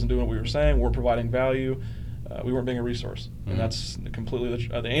wasn't doing what we were saying. We're providing value. We weren't being a resource, and that's completely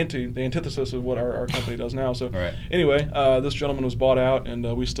the antithesis of what our company does now. So anyway, this gentleman was bought out,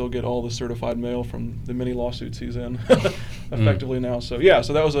 and we still get all the certified mail from the many lawsuits he's in, effectively now. So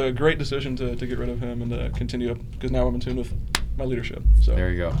so that was a great decision to get rid of him and to continue, because now I'm in tune with my leadership. So there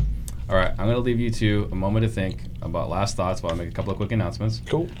you go. All right, I'm going to leave you to a moment to think about last thoughts while I make a couple of quick announcements.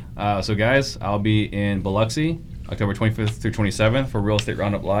 Cool. So, guys, I'll be in Biloxi, October 25th through 27th for Real Estate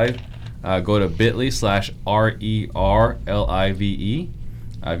Roundup Live. Go to bit.ly/RERLIVE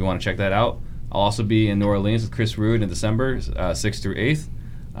if you want to check that out. I'll also be in New Orleans with Chris Rood in December 6th through 8th.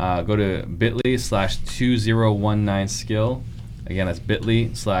 Go to bit.ly/2019skill. Again, that's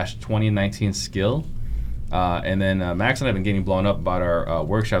bit.ly/2019skill. And then Max and I have been getting blown up about our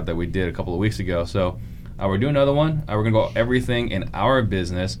workshop that we did a couple of weeks ago. So we're doing another one. We're going to go everything in our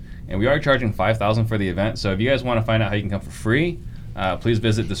business. And we are charging $5,000 for the event. So if you guys want to find out how you can come for free, please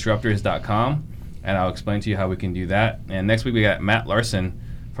visit disruptors.com, and I'll explain to you how we can do that. And next week we got Matt Larson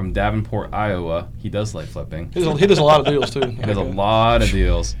from Davenport, Iowa. He does light flipping. He does a lot of deals, too. He does a lot of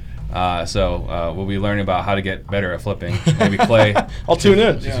deals. So we'll be learning about how to get better at flipping. Maybe Clay. I'll tune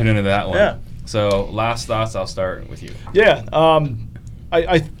in. Tune into that one. Yeah. So last thoughts, I'll start with you. Yeah,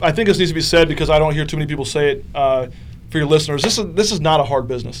 I think this needs to be said because I don't hear too many people say it. For your listeners, this is not a hard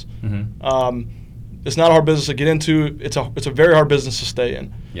business. Mm-hmm. It's not a hard business to get into. It's a very hard business to stay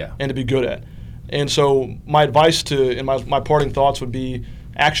in. And to be good at. And so my advice and my parting thoughts would be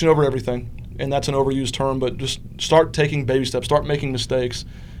action over everything. And that's an overused term, but just start taking baby steps, start making mistakes,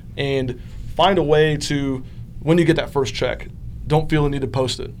 and find a way to, when you get that first check, don't feel the need to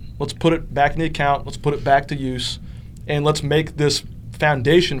post it. Let's put it back in the account. Let's put it back to use, and let's make this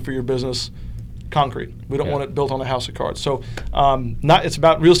foundation for your business concrete. We don't Yeah. want it built on a house of cards. So it's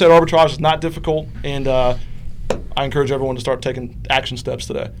about real estate arbitrage. It's not difficult, and I encourage everyone to start taking action steps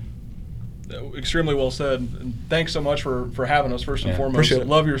today. Extremely well said. And thanks so much for having us, first and Yeah. foremost. Appreciate it.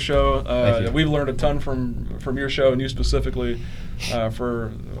 Love your show. Thank you. We've learned a ton from your show and you specifically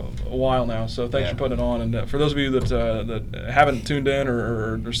for a while now. So thanks Yeah. for putting it on. And for those of you that haven't tuned in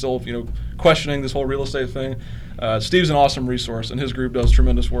or are still questioning this whole real estate thing, Steve's an awesome resource and his group does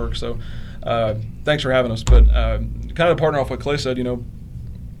tremendous work. So thanks for having us. But kind of to partner off what Clay said,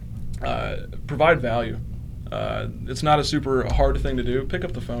 provide value. It's not a super hard thing to do. Pick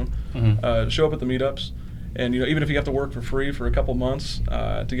up the phone, show up at the meetups, and even if you have to work for free for a couple months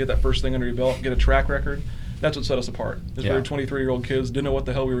to get that first thing under your belt, get a track record. That's what set us apart. We were 23-year-old kids, didn't know what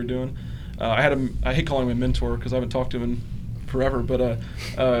the hell we were doing. I hate calling him a mentor because I haven't talked to him in forever, but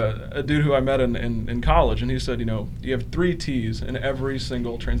a dude who I met in college, and he said, you have 3 T's in every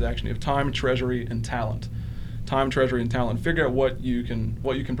single transaction. You have time, treasury, and talent. Time, treasury, and talent. Figure out what you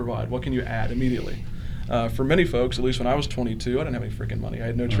can provide. What can you add immediately? For many folks, at least when I was 22, I didn't have any freaking money. I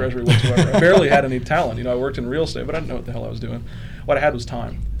had no treasury whatsoever. I barely had any talent. I worked in real estate, but I didn't know what the hell I was doing. What I had was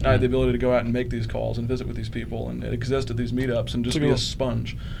time. And I had the ability to go out and make these calls and visit with these people and exist at these meetups and just be a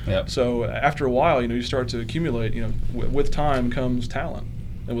sponge. Yep. So after a while, you start to accumulate. With time comes talent.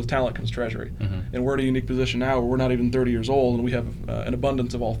 And with talent comes treasury. And we're in a unique position now where we're not even 30 years old, and we have an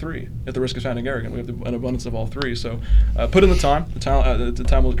abundance of all 3. At the risk of sounding arrogant, we have an abundance of all 3. So put in the time. The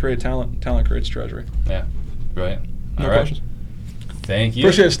time will create talent. Talent creates treasury. Yeah, brilliant. No All right. questions. Thank you.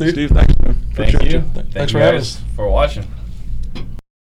 Appreciate it, Steve. Steve, thanks, man. Thank Appreciate you. you. Thank Thanks you for having guys us. for watching.